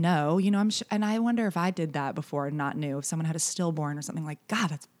they didn't know, you know, and I wonder if I did that before and not knew, if someone had a stillborn or something, like,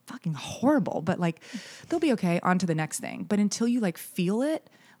 God, that's fucking horrible. But like, they'll be okay, on to the next thing. But until you like feel it,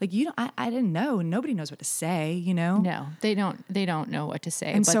 like I didn't know. Nobody knows what to say, you know? No, they don't know what to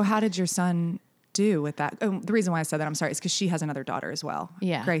say. And so how did your son do with that? Oh, the reason why I said that, I'm sorry, is because she has another daughter as well.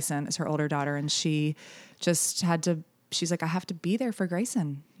 Yeah. Grayson is her older daughter, and she just had to she's like, I have to be there for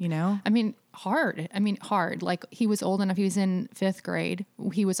Grayson, you know? Hard. Like he was old enough. He was in 5th grade.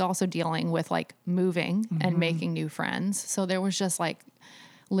 He was also dealing with like moving and making new friends. So there was just like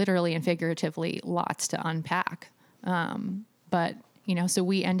literally and figuratively lots to unpack. But you know, so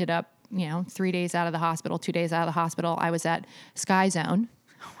we ended up, 3 days out of the hospital, 2 days out of the hospital. I was at Sky Zone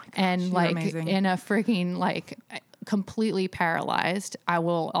and like amazing. in a freaking like completely paralyzed. I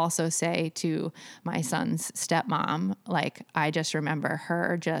will also say to my son's stepmom, like, I just remember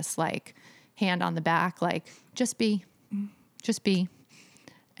her just like hand on the back, like, just be.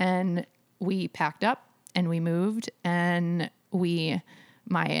 And we packed up and we moved and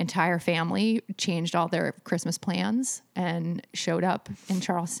my entire family changed all their Christmas plans and showed up in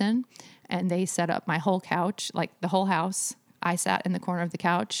Charleston, and they set up my whole couch, like the whole house. I sat in the corner of the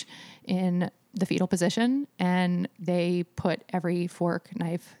couch in the fetal position, and they put every fork,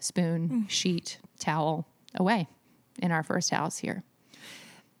 knife, spoon, sheet, towel away in our first house here.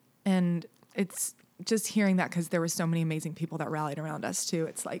 And it's just hearing that, because there were so many amazing people that rallied around us too.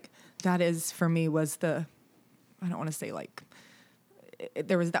 It's like, that is, for me, was I don't want to say like,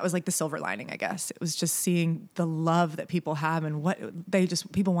 that was like the silver lining, I guess. It was just seeing the love that people have and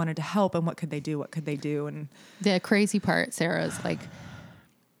people wanted to help, and what could they do? And the crazy part, Sarah, is like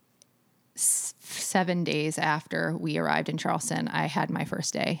 7 days after we arrived in Charleston, I had my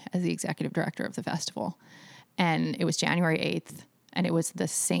first day as the executive director of the festival. And it was January 8th. And it was the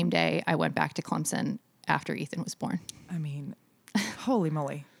same day I went back to Clemson after Ethan was born. Holy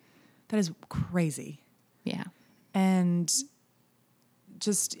moly. That is crazy. Yeah. And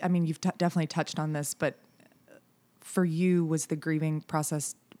just, you've definitely touched on this, but for you, was the grieving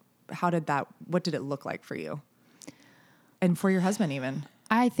process, what did it look like for you? And for your husband even?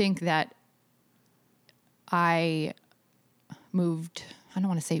 I think that I moved, I don't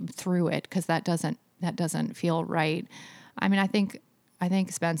want to say through it, because that doesn't feel right. I think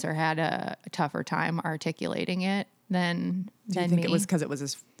Spencer had a tougher time articulating it than Do you me. think it was because it was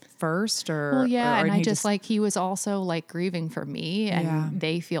his first, or? Well, yeah, or and I just like, he was also like grieving for me, and Yeah.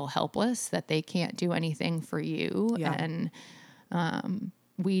 they feel helpless that they can't do anything for you. Yeah. And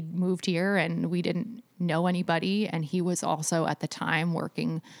we moved here and we didn't know anybody, and he was also at the time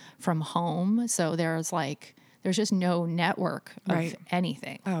working from home, so there's just no network of Right.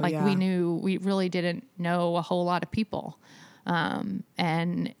 anything. Oh, like yeah. we really didn't know a whole lot of people,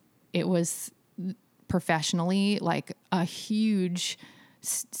 and it was professionally like a huge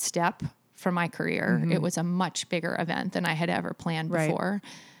step for my career. Mm-hmm. It was a much bigger event than I had ever planned Right. before.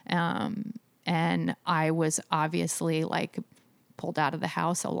 And I was obviously like pulled out of the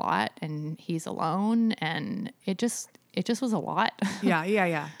house a lot, and he's alone, and it just was a lot.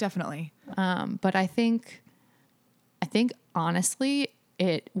 Yeah, definitely. But I think honestly,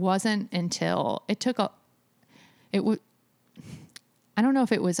 it wasn't until I don't know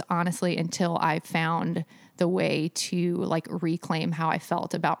if it was honestly until I found the way to like reclaim how I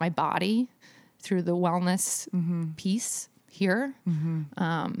felt about my body through the wellness piece here.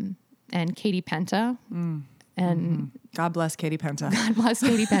 And Katie Penta and God bless Katie Penta. God bless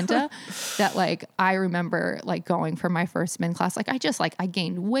Katie Penta, that like, I remember like going for my first spin class. Like I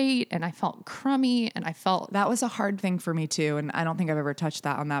gained weight and I felt crummy, and I felt That was a hard thing for me too. And I don't think I've ever touched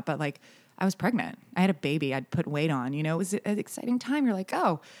that on that, but like, I was pregnant. I had a baby. I'd put weight on, it was an exciting time. You're like,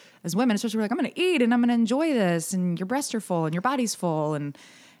 oh, as women, especially, we're like, I'm going to eat and I'm going to enjoy this. And your breasts are full and your body's full. And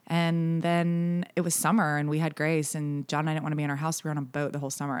then it was summer and we had Grace, and John and I didn't want to be in our house. We were on a boat the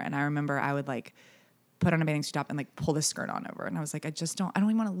whole summer. And I remember I would like put on a bathing suit top and like pull the skirt on over. And I was like, I don't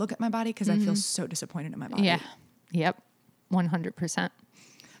even want to look at my body, because I feel so disappointed in my body. yeah, yep, 100%.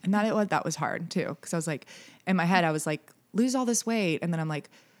 And that was hard too. Cause I was like, in my head, I was like, lose all this weight. And then I'm like,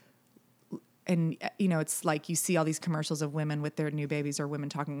 and it's like, you see all these commercials of women with their new babies, or women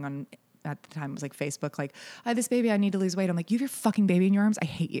talking on, at the time it was like Facebook, like, I have this baby, I need to lose weight. I'm like, you have your fucking baby in your arms. I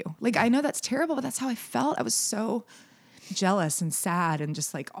hate you. Like, I know that's terrible, but that's how I felt. I was so jealous and sad and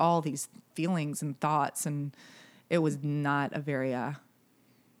just like all these feelings and thoughts. And it was not a very,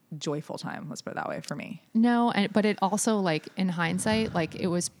 joyful time. Let's put it that way for me. No, but it also, like, in hindsight, like, it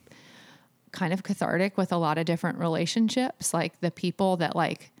was kind of cathartic with a lot of different relationships. Like the people that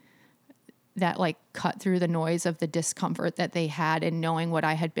cut through the noise of the discomfort that they had in knowing what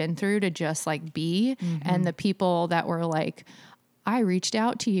I had been through to just like be. And the people that were like, I reached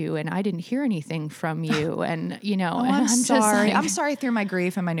out to you and I didn't hear anything from you. And, I'm just sorry. like, I'm sorry through my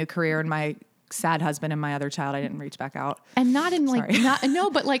grief and my new career and my sad husband and my other child, I didn't reach back out. and not in like, Sorry. not, no,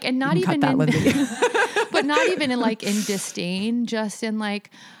 but like, and not You can even cut that, in, Lindsay. but not even in like in disdain, just in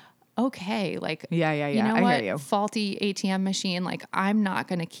like, okay, like, Yeah. you know I what? hear you. Faulty ATM machine. Like, I'm not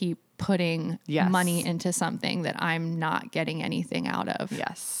going to keep putting Yes. money into something that I'm not getting anything out of.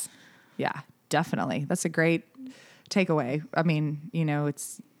 Yes. Yeah, definitely. That's a great takeaway. I mean, you know,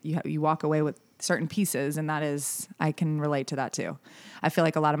 it's you walk away with certain pieces, and that is, I can relate to that too. I feel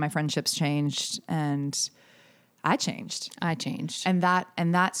like a lot of my friendships changed, and I changed. I changed. And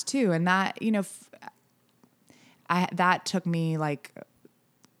that's too. And that, you know, that took me like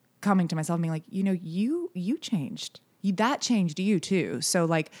coming to myself and being like, you know, you changed. That changed you too. So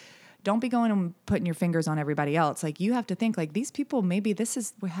like, don't be going and putting your fingers on everybody else. Like, you have to think like, these people, maybe this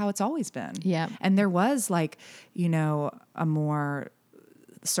is how it's always been. Yeah. And there was like, you know, a more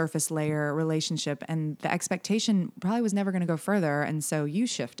surface layer relationship, and the expectation probably was never going to go further. And so you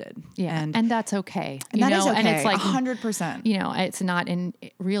shifted. Yeah. And that's okay. that is okay. And it's like 100%. You know, it's not in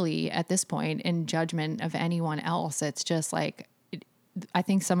really at this point in judgment of anyone else. It's just like, I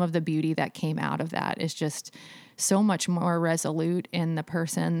think some of the beauty that came out of that is just so much more resolute in the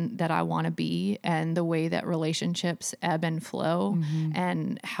person that I want to be, and the way that relationships ebb and flow,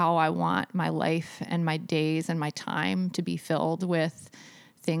 and how I want my life and my days and my time to be filled with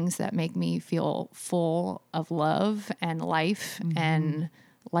things that make me feel full of love and life and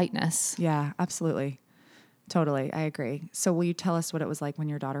lightness. Yeah, absolutely. Totally. I agree. So will you tell us what it was like when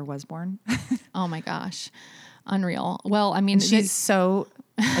your daughter was born? Oh my gosh. Unreal. Well, I mean, She's so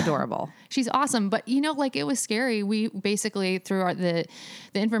adorable. she's awesome, but you know, like, it was scary. We basically, through the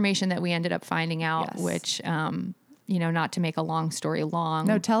information that we ended up finding out, Yes. which, you know, not to make a long story long.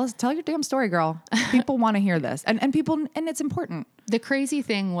 No, tell your damn story, girl. People want to hear this, and it's important. The crazy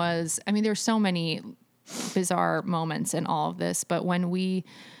thing was, I mean, there's so many bizarre moments in all of this, but when we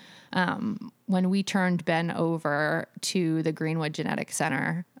turned Ben over to the Greenwood Genetic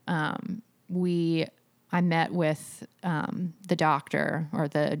Center, I met with the doctor or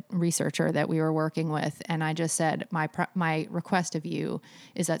the researcher that we were working with, and I just said, my request of you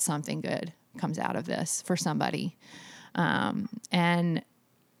is that something good comes out of this for somebody. And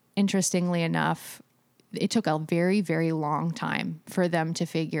interestingly enough, it took a very, very long time for them to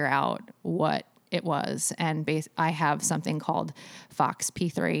figure out what it was. And I have something called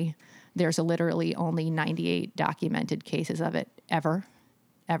FOXP3. There's literally only 98 documented cases of it ever.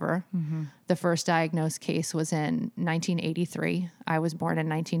 Mm-hmm. The first diagnosed case was in 1983. I was born in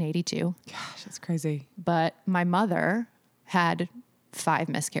 1982. Gosh, that's crazy. But my mother had 5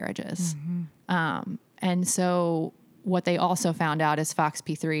 miscarriages. And so what they also found out is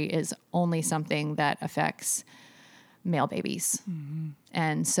FOXP3 is only something that affects male babies.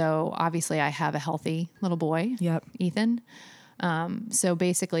 And so obviously I have a healthy little boy, Yep. Ethan. So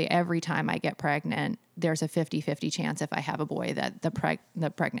basically every time I get pregnant, there's a 50-50 chance if I have a boy that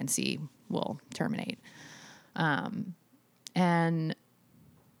the pregnancy will terminate. And,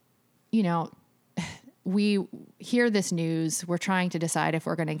 you know, we hear this news, we're trying to decide if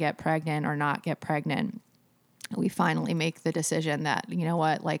we're going to get pregnant or not get pregnant. We finally make the decision that, you know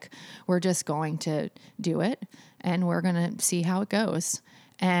what, like, we're just going to do it and we're going to see how it goes.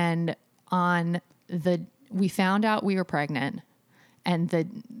 And we found out we were pregnant, and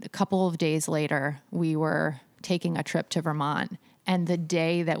a couple of days later, we were taking a trip to Vermont. And the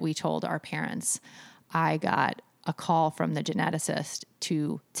day that we told our parents, I got a call from the geneticist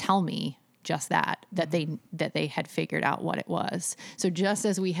to tell me just that they had figured out what it was. So just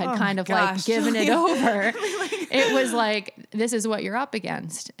as we had like given it over, it was like, this is what you're up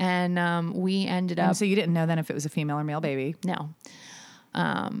against. And we ended up. And so you didn't know then if it was a female or male baby? No.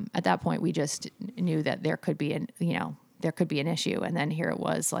 At that point, we just knew that there could be an issue. And then here it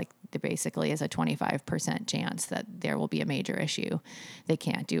was, like, there basically is a 25% chance that there will be a major issue. They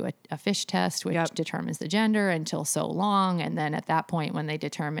can't do a FISH test, which determines the gender, until so long. And then at that point, when they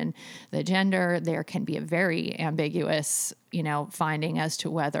determine the gender, there can be a very ambiguous, finding as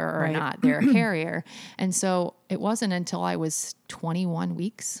to whether or not they're a carrier. And so it wasn't until I was 21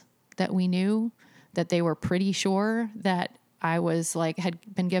 weeks that we knew that they were pretty sure that I was had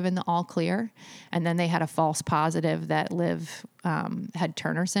been given the all clear. And then they had a false positive that Liv had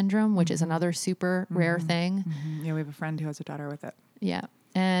Turner syndrome, which is another super rare thing. Yeah, we have a friend who has a daughter with it. Yeah.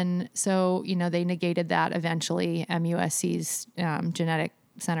 And so, they negated that eventually. MUSC's genetic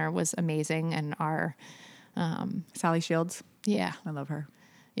center was amazing. And our... Sally Shields. Yeah. I love her.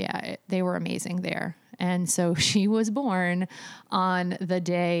 Yeah, they were amazing there. And so she was born on the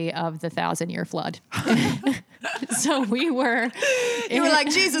day of the 1,000-year flood. So we were... You were like,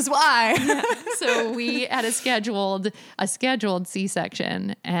 Jesus, why? So we had a scheduled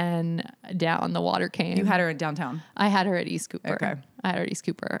C-section, and down the water came. You had her in downtown? I had her at East Cooper. Okay. I had her at East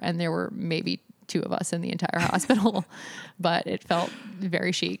Cooper, and there were maybe 2 of us in the entire hospital, but it felt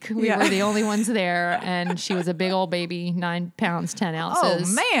very chic. We Yeah. were the only ones there, and she was a big old baby, 9 pounds, 10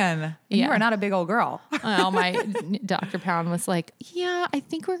 ounces. Oh man. And Yeah. you are not a big old girl. Well, my Dr. Pound was like, yeah, I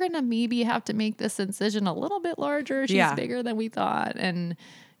think we're going to maybe have to make this incision a little bit larger. She's Yeah. bigger than we thought. And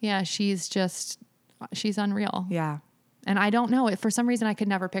yeah, she's unreal. Yeah. And I don't know, for some reason I could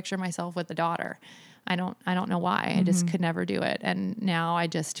never picture myself with a daughter. I don't know why. I just could never do it. And now I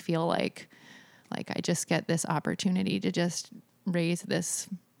just feel like I just get this opportunity to just raise this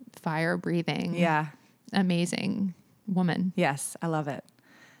fire breathing, Yeah. amazing woman. Yes. I love it.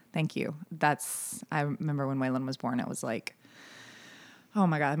 Thank you. I remember when Waylon was born, it was like, oh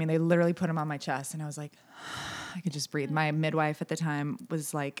my God. I mean, they literally put him on my chest and I was like, I could just breathe. My midwife at the time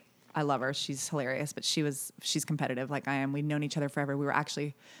was like, I love her. She's hilarious, but she's competitive like I am. We'd known each other forever.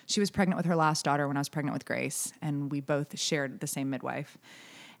 She was pregnant with her last daughter when I was pregnant with Grace, and we both shared the same midwife.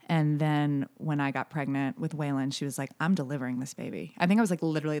 And then when I got pregnant with Waylon, she was like, I'm delivering this baby. I think I was like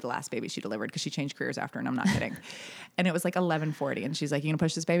literally the last baby she delivered because she changed careers after, and I'm not kidding. And it was like 11:40, and she's like, you gonna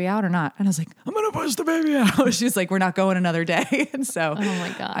push this baby out or not? And I was like, I'm gonna push the baby out. She's like, we're not going another day. And so, Oh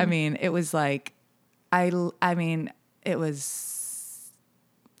my God. I mean, it was like, it was,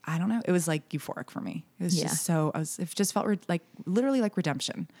 I don't know. It was like euphoric for me. It was just it just felt like literally like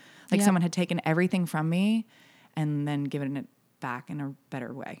redemption. Like Yep. someone had taken everything from me and then given it back in a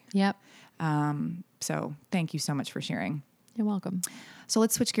better way. Yep. So thank you so much for sharing. You're welcome. So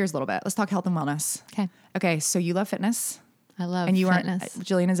let's switch gears a little bit. Let's talk health and wellness. Okay. Okay. So you love fitness. I love And you fitness.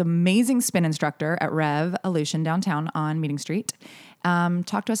 Jillian is an amazing spin instructor at Rev Elution downtown on Meeting Street.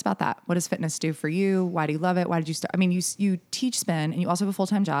 Talk to us about that. What does fitness do for you? Why do you love it? Why did you start? I mean, you teach spin and you also have a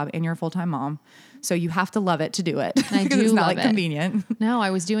full-time job and you're a full-time mom. So you have to love it to do it. I because do it's not love like it. convenient. No, I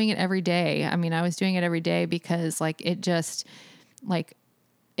was doing it every day. I mean, I was doing it every day because like it just like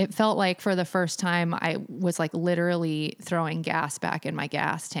it felt like for the first time I was like literally throwing gas back in my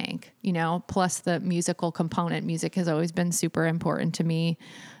gas tank, you know, plus the musical component. Music has always been super important to me.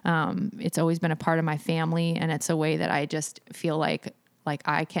 It's always been a part of my family, and it's a way that I just feel like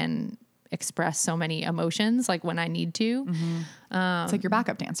I can express so many emotions like when I need to. It's like your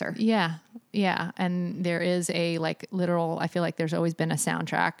backup dancer. Yeah. Yeah. And there is a like literal, I feel like there's always been a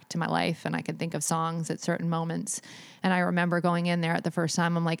soundtrack to my life, and I can think of songs at certain moments. And I remember going in there at the first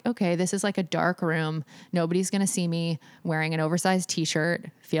time, I'm like, okay, this is like a dark room. Nobody's going to see me wearing an oversized t-shirt,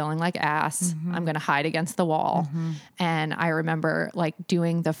 feeling like ass. I'm going to hide against the wall. And I remember like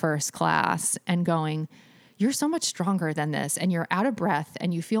doing the first class and going, you're so much stronger than this, and you're out of breath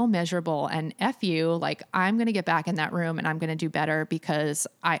and you feel miserable, and F you, like I'm going to get back in that room and I'm going to do better because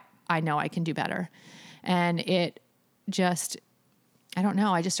I know I can do better. And it just, I don't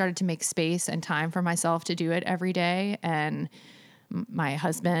know. I just started to make space and time for myself to do it every day. And my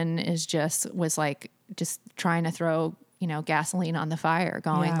husband was trying to throw, you know, gasoline on the fire,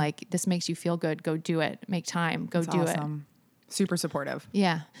 going like, this makes you feel good. Go do it. Make time. Go do it. Super supportive.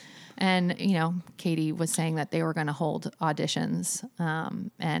 Yeah. And, you know, Katie was saying that they were going to hold auditions.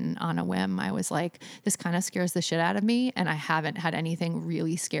 And on a whim, I was like, this kind of scares the shit out of me. And I haven't had anything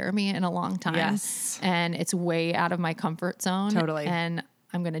really scare me in a long time. Yes. And it's way out of my comfort zone. Totally. And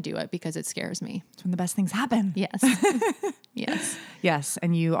I'm going to do it because it scares me. It's when the best things happen. Yes. Yes. Yes.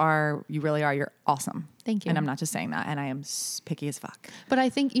 And you really are. You're awesome. Thank you. And I'm not just saying that. And I am picky as fuck. But I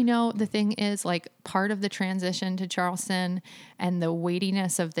think, you know, the thing is like part of the transition to Charleston and the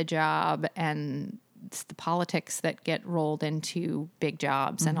weightiness of the job and the politics that get rolled into big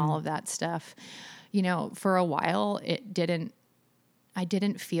jobs and all of that stuff, you know, for a while, I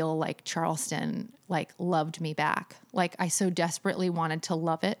didn't feel like Charleston like loved me back. Like I so desperately wanted to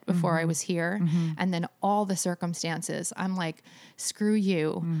love it before I was here. And then all the circumstances, I'm like, screw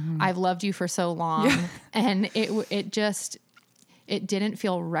you. I've loved you for so long. And it didn't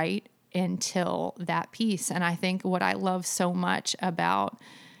feel right until that piece. And I think what I love so much about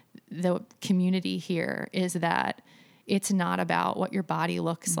the community here is that it's not about what your body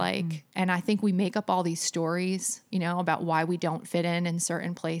looks like. And I think we make up all these stories, you know, about why we don't fit in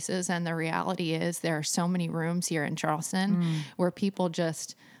certain places. And the reality is there are so many rooms here in Charleston where people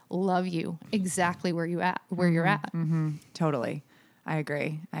just love you exactly where you're at. Totally. I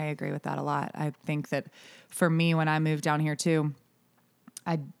agree. I agree with that a lot. I think that for me, when I moved down here too,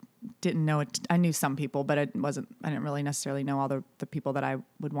 I didn't know it. I knew some people, but I didn't really necessarily know all the people that I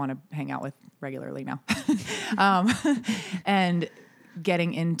would want to hang out with regularly now. And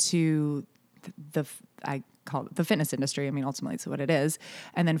getting into I call it the fitness industry. I mean, ultimately it's what it is.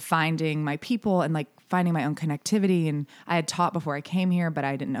 And then finding my people and like finding my own connectivity. And I had taught before I came here, but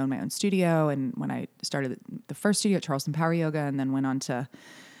I didn't own my own studio. And when I started the first studio at Charleston Power Yoga and then went on to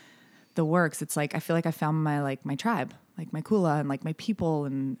the works, it's like I feel like I found my tribe, like my Kula and like my people.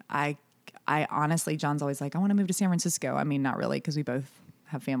 And I honestly, John's always like, I want to move to San Francisco. I mean, not really, because we both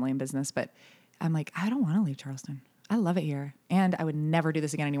have family and business, but I'm like, I don't want to leave Charleston. I love it here, and I would never do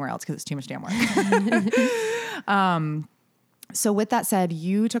this again anywhere else because it's too much damn work. So with that said,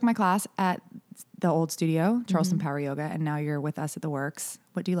 you took my class at the old studio, Charleston Power Yoga, and now you're with us at the Works.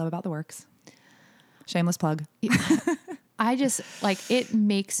 What do you love about the Works? Shameless plug. I just like, it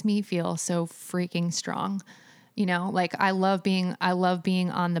makes me feel so freaking strong. You know, like I love being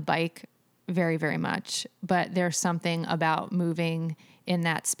on the bike very, very much, but there's something about moving in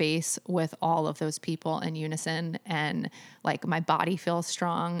that space with all of those people in unison, and like my body feels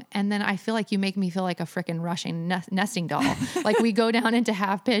strong. And then I feel like you make me feel like a freaking Russian nesting doll. Like we go down into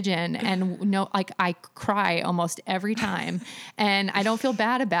half pigeon and like I cry almost every time and I don't feel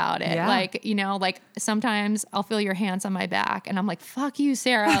bad about it. Yeah. Like, you know, like sometimes I'll feel your hands on my back and I'm like, fuck you,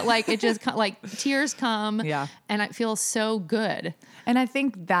 Sarah. Like it just like tears come and it feels so good. And I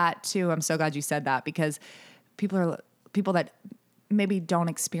think that too, I'm so glad you said that, because people that maybe don't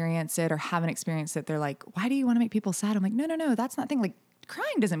experience it or haven't experienced it, they're like, why do you want to make people sad? I'm like, no, that's not the thing. Like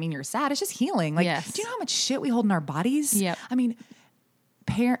crying doesn't mean you're sad. It's just healing. Like, do you know how much shit we hold in our bodies? Yep. I mean,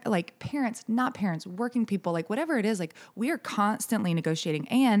 parents, not parents, working people, like whatever it is, like we are constantly negotiating.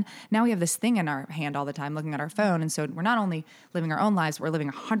 And now we have this thing in our hand all the time, looking at our phone. And so we're not only living our own lives, we're living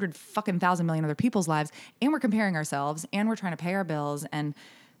 100,000 million other people's lives, and we're comparing ourselves, and we're trying to pay our bills and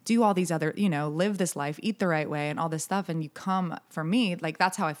do all these other, you know, live this life, eat the right way and all this stuff. And you come, for me, like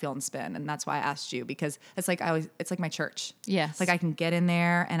that's how I feel in spin. And that's why I asked you, because it's like it's like my church. Yes. Like I can get in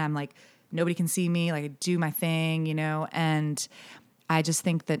there and I'm like, nobody can see me, like I do my thing, you know? And I just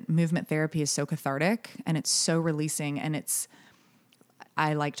think that movement therapy is so cathartic and it's so releasing, and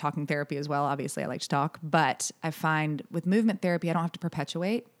I like talking therapy as well. Obviously I like to talk, but I find with movement therapy, I don't have to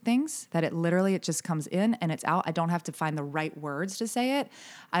perpetuate things, that it just comes in and it's out. I don't have to find the right words to say it.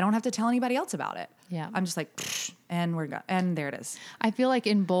 I don't have to tell anybody else about it. Yeah. I'm just like, and and there it is. I feel like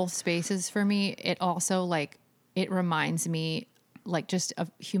in both spaces for me, it also like, it reminds me like just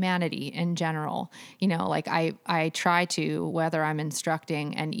of humanity in general. You know, like I try to, whether I'm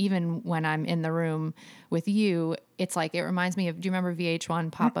instructing and even when I'm in the room with you, it's like, it reminds me of, do you remember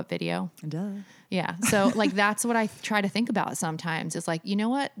VH1 pop-up video? Duh. Yeah. So like, that's what I try to think about sometimes. It's like, you know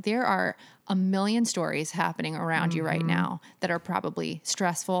what? There are a million stories happening around you right now that are probably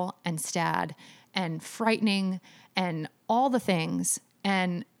stressful and sad and frightening and all the things.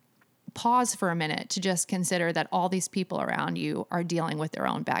 And pause for a minute to just consider that all these people around you are dealing with their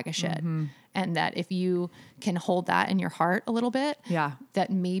own bag of shit. And that if you can hold that in your heart a little bit, that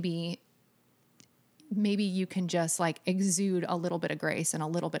maybe you can just like exude a little bit of grace and a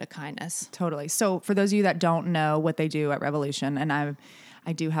little bit of kindness. Totally. So for those of you that don't know what they do at Revolution, and I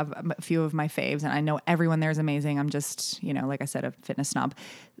do have a few of my faves, and I know everyone there is amazing. I'm just, you know, like I said, a fitness snob.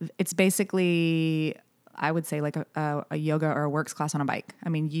 It's basically, I would say like a yoga or a works class on a bike. I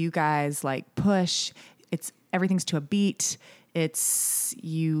mean, you guys like push, everything's to a beat.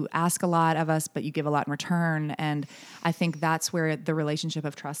 You ask a lot of us, but you give a lot in return. And I think that's where the relationship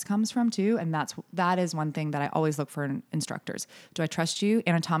of trust comes from too. And that is one thing that I always look for in instructors. Do I trust you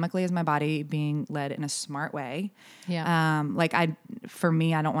anatomically? Is my body being led in a smart way? Yeah. For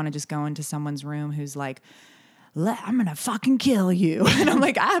me, I don't want to just go into someone's room who's like, I'm going to fucking kill you. And I'm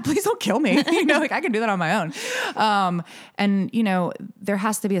like, please don't kill me. You know, like I can do that on my own. And you know, there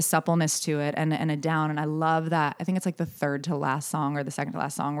has to be a suppleness to it and a down. And I love that. I think it's like the third to last song or the second to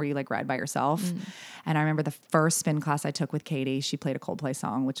last song where you like ride by yourself. And I remember the first spin class I took with Katie, she played a Coldplay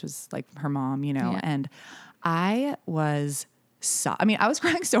song, which was like her mom, you know, and I was I was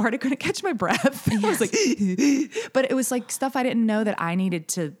crying so hard I couldn't catch my breath. I was like, but it was like stuff I didn't know that I needed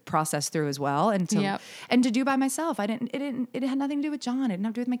to process through as well, and to do by myself. It had nothing to do with John. It didn't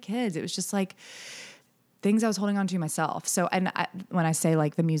have to do with my kids. It was just like things I was holding on to myself. So, when I say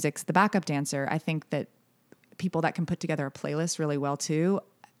like the music's the backup dancer, I think that people that can put together a playlist really well too,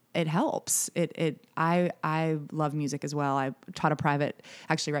 it helps. I love music as well. I taught a private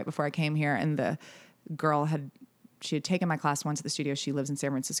actually right before I came here, and the girl she had taken my class once at the studio. She lives in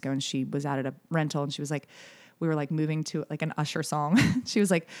San Francisco, and she was out at a rental, and she was like, we were like moving to like an Usher song. She was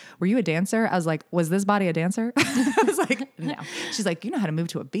like, were you a dancer? I was like, was this body a dancer? I was like, no. She's like, you know how to move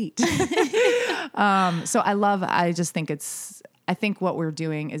to a beat. So I think what we're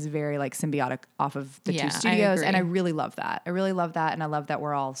doing is very like symbiotic off of the two studios. And I really love that. And I love that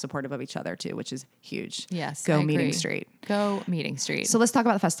we're all supportive of each other too, which is huge. Yes. Go Meeting Street. Go Meeting Street. So let's talk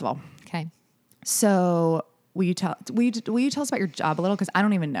about the festival. Okay. So will you tell us about your job a little? Cause I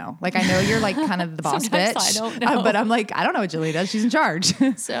don't even know. Like, I know you're like kind of the boss Sometimes bitch. I don't know. But I'm like, I don't know what Julie does. She's in charge.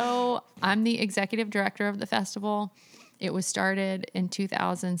 So I'm the executive director of the festival. It was started in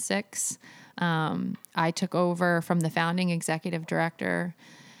 2006. I took over from the founding executive director.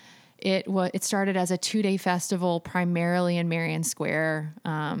 It started as a 2-day festival, primarily in Marion Square,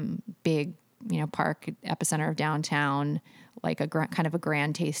 big, park epicenter of downtown, like kind of a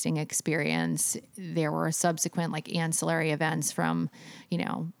grand tasting experience. There were subsequent like ancillary events from,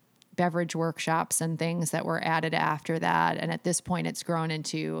 beverage workshops and things that were added after that. And at this point, it's grown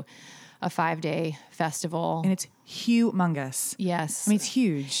into a 5-day festival. And it's humongous. Yes. I mean, it's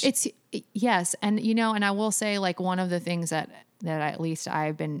huge. Yes. And, and I will say, like, one of the things that at least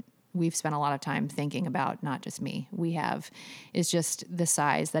we've spent a lot of time thinking about, not just me, is just the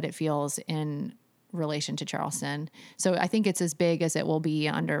size that it feels in relation to Charleston. So I think it's as big as it will be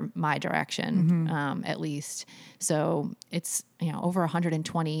under my direction, at least. So it's, over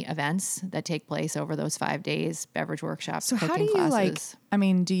 120 events that take place over those 5 days, beverage workshops, so cooking how do you classes.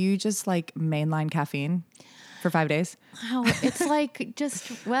 do you just like mainline caffeine for 5 days? Oh, it's like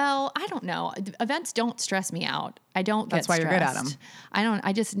I don't know. Events don't stress me out. I don't get That's why stressed. you're good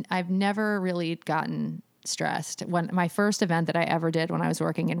at them. I've never really gotten stressed. When my first event that I ever did when I was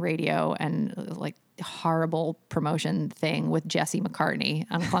working in radio, and like horrible promotion thing with Jesse McCartney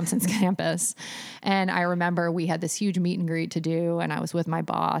on Clemson's campus. And I remember we had this huge meet and greet to do, and I was with my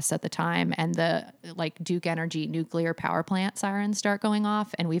boss at the time, and the like Duke Energy nuclear power plant sirens start going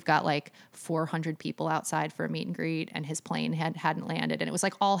off, and we've got like 400 people outside for a meet and greet, and his plane hadn't landed, and it was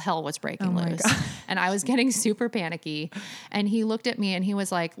like all hell was breaking loose. And I was getting super panicky. And he looked at me and he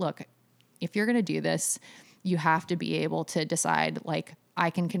was like, look, if you're going to do this, you have to be able to decide, like, I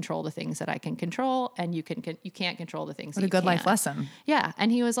can control the things that I can control, and you can't control the things that you can't. What a good life lesson. Yeah.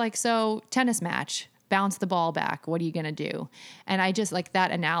 And he was like, so tennis match, bounce the ball back. What are you going to do? And I just like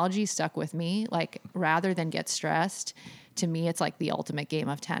that analogy stuck with me. Like, rather than get stressed, to me, it's like the ultimate game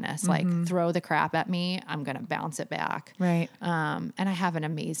of tennis. Like, throw the crap at me, I'm going to bounce it back. Right. And I have an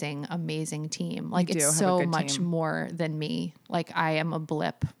amazing, amazing team. Like, it's have a so good much team. more than me. Like, I am a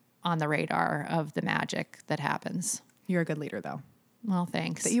blip on the radar of the magic that happens. You're a good leader, though. Well,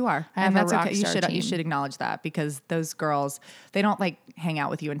 thanks. That you are. I have And that's a rock okay. star team. You should acknowledge that, because those girls, they don't like hang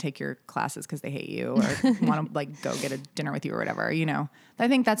out with you and take your classes because they hate you or want to like go get a dinner with you or whatever, I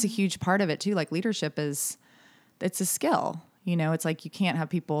think that's a huge part of it too. Like, leadership it's a skill, it's like you can't have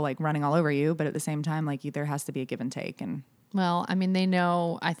people like running all over you, but at the same time, like there has to be a give and take. And well, I mean, they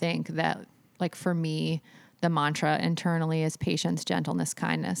know, I think that, like, for me, the mantra internally is patience, gentleness,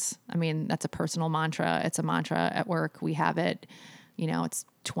 kindness. I mean, that's a personal mantra. It's a mantra at work. We have it, it's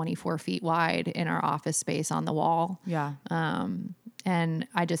 24 feet wide in our office space on the wall. yeah. And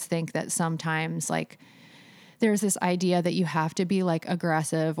I just think that sometimes, like, there's this idea that you have to be like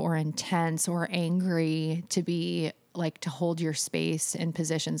aggressive or intense or angry to be like, to hold your space in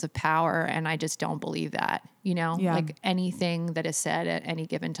positions of power. And I just don't believe that, Yeah. like anything that is said at any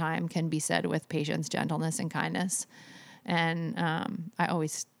given time can be said with patience, gentleness, and kindness. And I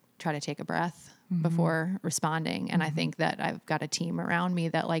always try to take a breath before responding. And I think that I've got a team around me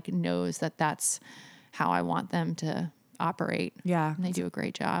that like knows that that's how I want them to operate. Yeah. And they do a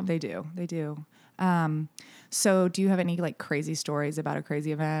great job. They do. So do you have any like crazy stories about a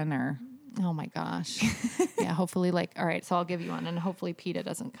crazy event or? Oh my gosh. Yeah. Hopefully, like, all right, so I'll give you one, and hopefully PETA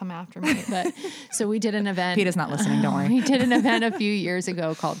doesn't come after me. But so we did an event. PETA's not listening. Don't worry. We did an event a few years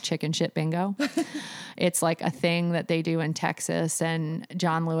ago called Chicken Shit Bingo. It's like a thing that they do in Texas, and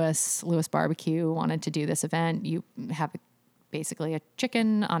John Lewis Barbecue wanted to do this event. You have basically a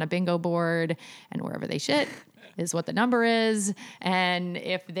chicken on a bingo board, and wherever they shit is what the number is. And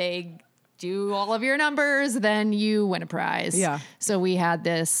if they do all of your numbers, then you win a prize. Yeah. So we had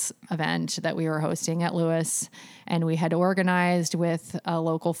this event that we were hosting at Lewis, and we had organized with a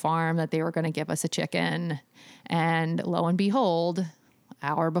local farm that they were going to give us a chicken. And lo and behold,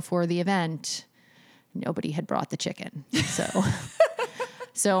 hour before the event, nobody had brought the chicken. So,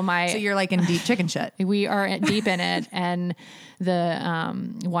 so you're like in deep chicken shit. we are deep in it. And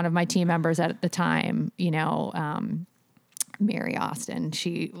the, one of my team members at the time, Mary Austin,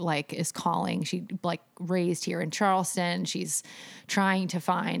 she like is calling, she like raised here in Charleston. She's trying to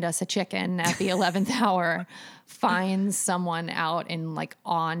find us a chicken at the 11th hour, finds someone out in like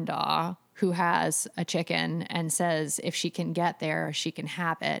Ondaw who has a chicken and says, if she can get there, she can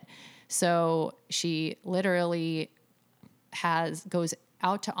have it. So she literally goes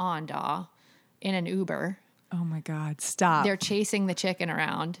out to Ondaw in an Uber. Oh my God. Stop. They're chasing the chicken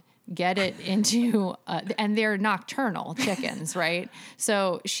around. get it into, and they're nocturnal chickens, right?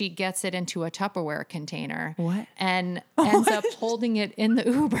 So she gets it into a Tupperware container. What? And ends up holding it in the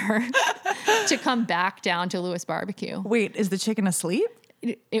Uber to come back down to Lewis Barbecue. Wait, is the chicken asleep?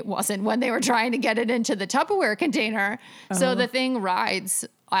 It wasn't when they were trying to get it into the Tupperware container. So the thing rides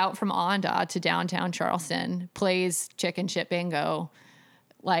out from Onda to downtown Charleston, plays chicken chip bingo,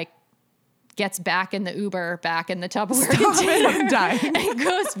 like gets back in the Uber, back in the Tupperware container, and die. and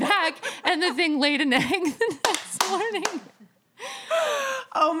goes back, and the thing laid an egg the next morning.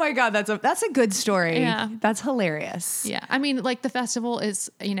 Oh my God, that's a good story. Yeah. That's hilarious. Yeah, I mean, like the festival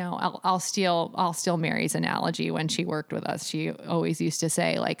is, I'll steal Mary's analogy when she worked with us. She always used to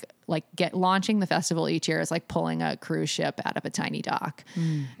say launching the festival each year is like pulling a cruise ship out of a tiny dock,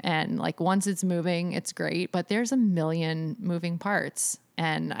 and like once it's moving, it's great, but there's a million moving parts,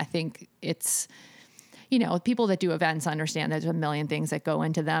 and I think it's. People that do events understand there's a million things that go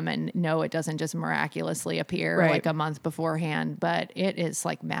into them, and no, it doesn't just miraculously appear like a month beforehand, but it is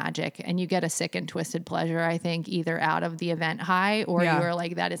like magic, and you get a sick and twisted pleasure, I think, either out of the event high or you are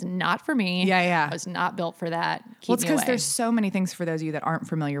like, that is not for me. Yeah. I was not built for that. Well, it's because there's so many things for those of you that aren't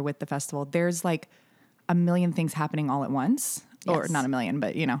familiar with the festival. There's like a million things happening all at once, or not a million,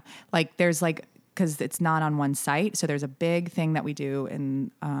 but like there's like, because it's not on one site. So there's a big thing that we do in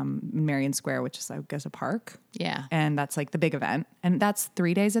Marion Square, which is, I guess, a park. Yeah. And that's like the big event. And that's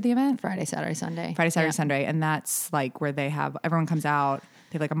 3 days of the event. Friday, Saturday, Sunday. Sunday. And that's like where everyone comes out.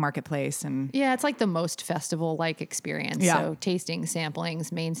 They have like a marketplace and. Yeah, it's like the most festival-like experience. Yeah. So tasting,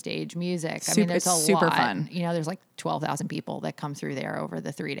 samplings, main stage, music. I Super- mean, there's a super lot. fun. There's like 12,000 people that come through there over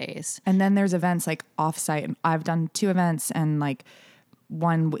the 3 days. And then there's events like offsite. And I've done 2 events, and like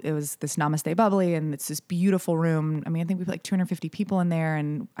one, it was this Namaste Bubbly, and it's this beautiful room. I mean, I think we put like 250 people in there,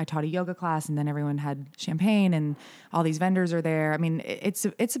 and I taught a yoga class, and then everyone had champagne, and all these vendors are there. I mean, it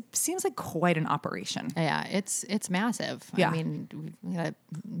seems like quite an operation. Yeah, it's massive. Yeah. I mean, we had a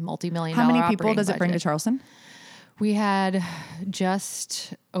multi-million How dollar many people does it bring to budget. Charleston? We had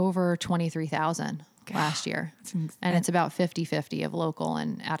just over 23,000 last year. And it's about 50-50 of local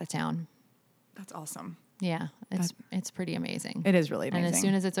and out of town. That's awesome. Yeah, it's pretty amazing. It is really amazing. And as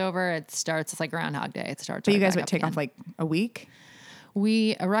soon as it's over, it starts. It's like Groundhog Day. It starts. But right you guys back would up take again. off like a week?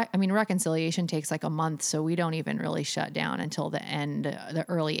 Reconciliation takes like a month, so we don't even really shut down until the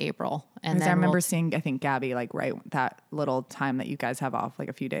early April. And Because then I remember seeing, I think, Gabby, like right that little time that you guys have off, like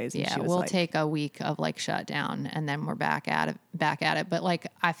a few days. And yeah, she was we'll like, take a week of like shutdown, and then we're back at it. But like,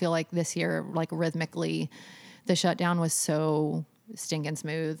 I feel like this year, like rhythmically, the shutdown was so stinking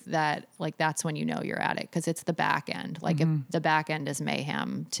smooth that like that's when you're at it, because it's the back end. Like if the back end is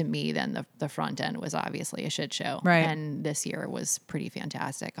mayhem to me, then the front end was obviously a shit show. Right. And this year was pretty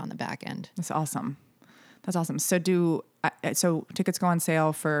fantastic on the back end. That's awesome. That's awesome. So tickets go on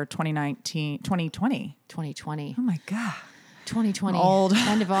sale for 2020. 2020. Oh my God. 2020. Old.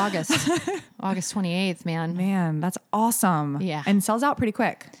 End of August. August 28th, man. Man, that's awesome. Yeah. And sells out pretty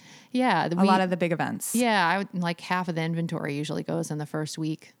quick. Yeah. A lot of the big events. Yeah, I would like half of the inventory usually goes in the first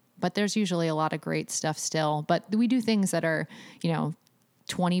week, but there's usually a lot of great stuff still. But we do things that are,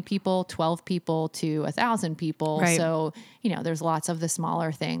 20 people, 12 people to 1,000 people. Right. So, there's lots of the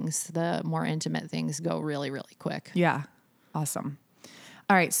smaller things, the more intimate things go really, really quick. Yeah. Awesome.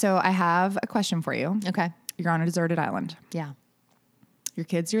 All right. So I have a question for you. Okay. You're on a deserted island. Yeah. Your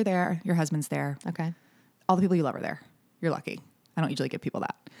kids are there. Your husband's there. Okay. All the people you love are there. You're lucky. I don't usually give people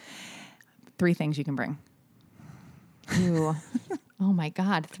that. 3 things you can bring. Ooh. Oh my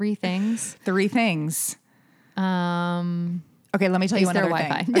God. 3 things. 3 things. Okay, let me tell you Is there another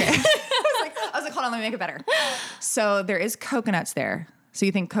Wi-Fi? thing. Okay. I was like, hold on, let me make it better. So there is coconuts there. So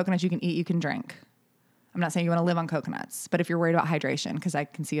you think coconuts you can eat, you can drink. I'm not saying you want to live on coconuts, but if you're worried about hydration, because I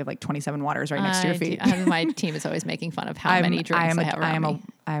can see you have like 27 waters right next to your feet. My team is always making fun of how many drinks I have around me.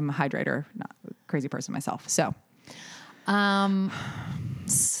 I'm a hydrator, not a crazy person myself. So, some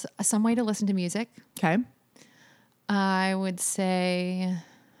way to listen to music. okay, I would say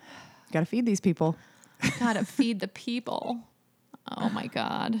got to feed these people. gotta feed the people. Oh my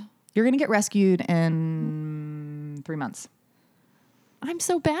God. You're going to get rescued in 3 months. I'm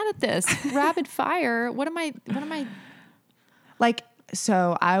so bad at this. Rapid fire. What am I? Like,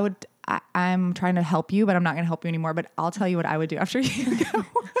 so I'm trying to help you, but I'm not going to help you anymore, but I'll tell you what I would do after you go.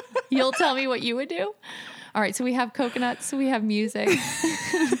 You'll tell me what you would do? All right. So we have coconuts. We have music.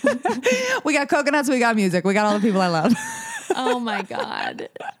 We got coconuts. We got music. We got all the people I love. Oh my God.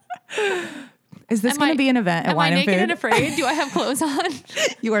 Is this going to be an event at Am Wine I and naked Food? and afraid? Do I have clothes on?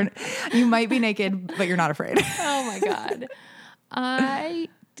 You might be naked, but you're not afraid. Oh my God. I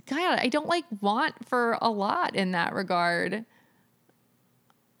don't want for a lot in that regard.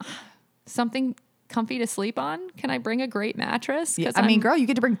 Something comfy to sleep on? Can I bring a great mattress? Yeah, I mean, girl, you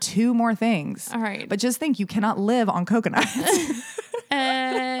get to bring 2 more things. All right. But just think, you cannot live on coconuts.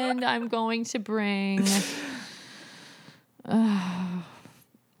 And I'm going to bring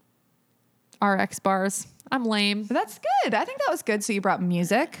RX bars. I'm lame. But that's good. I think that was good. So you brought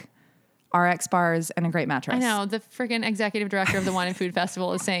music, RX bars, and a great mattress. I know. The freaking executive director of the Wine and Food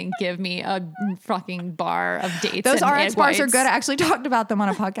Festival is saying, give me a fucking bar of dates. Those and RX egg bars are whites. good. I actually talked about them on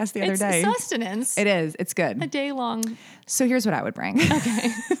a podcast the other It's day. sustenance. It is. It's good. A day long. So here's what I would bring.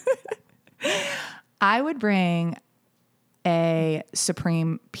 Okay. I would bring a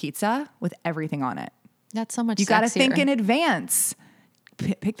Supreme pizza with everything on it. That's so much You got to think sexier. in advance.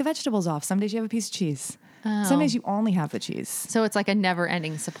 Pick the vegetables off. Some days you have a piece of cheese. Some days you only have the cheese. So it's like a never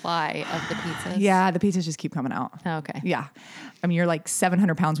ending supply of the pizzas. Yeah, the pizzas just keep coming out. Okay. Yeah. I mean, you're like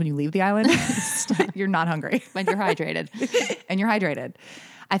 700 pounds when you leave the island. You're not hungry. When you're hydrated. And you're hydrated.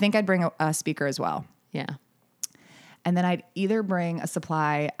 I think I'd bring a speaker as well. Yeah. And then I'd either bring a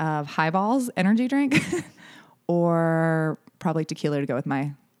supply of Highballs energy drink or probably tequila to go with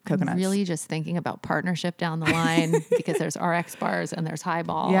my coconuts. Really just thinking about partnership down the line because there's RX bars and there's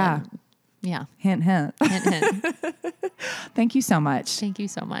Highball. Yeah. And, yeah. Hint, hint. Hint, hint. Thank you so much. Thank you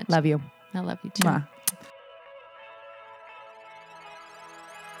so much. Love you. I love you too. Mwah.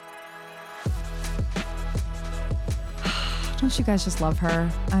 Don't you guys just love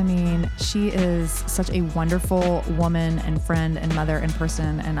her? I mean, she is such a wonderful woman and friend and mother and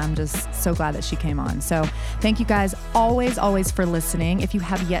person, and I'm just so glad that she came on. So thank you guys always for listening. If you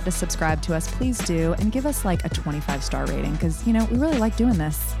have yet to subscribe to us, please do, and give us like a 25-star rating because, you know, we really like doing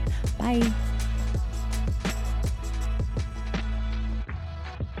this. Bye.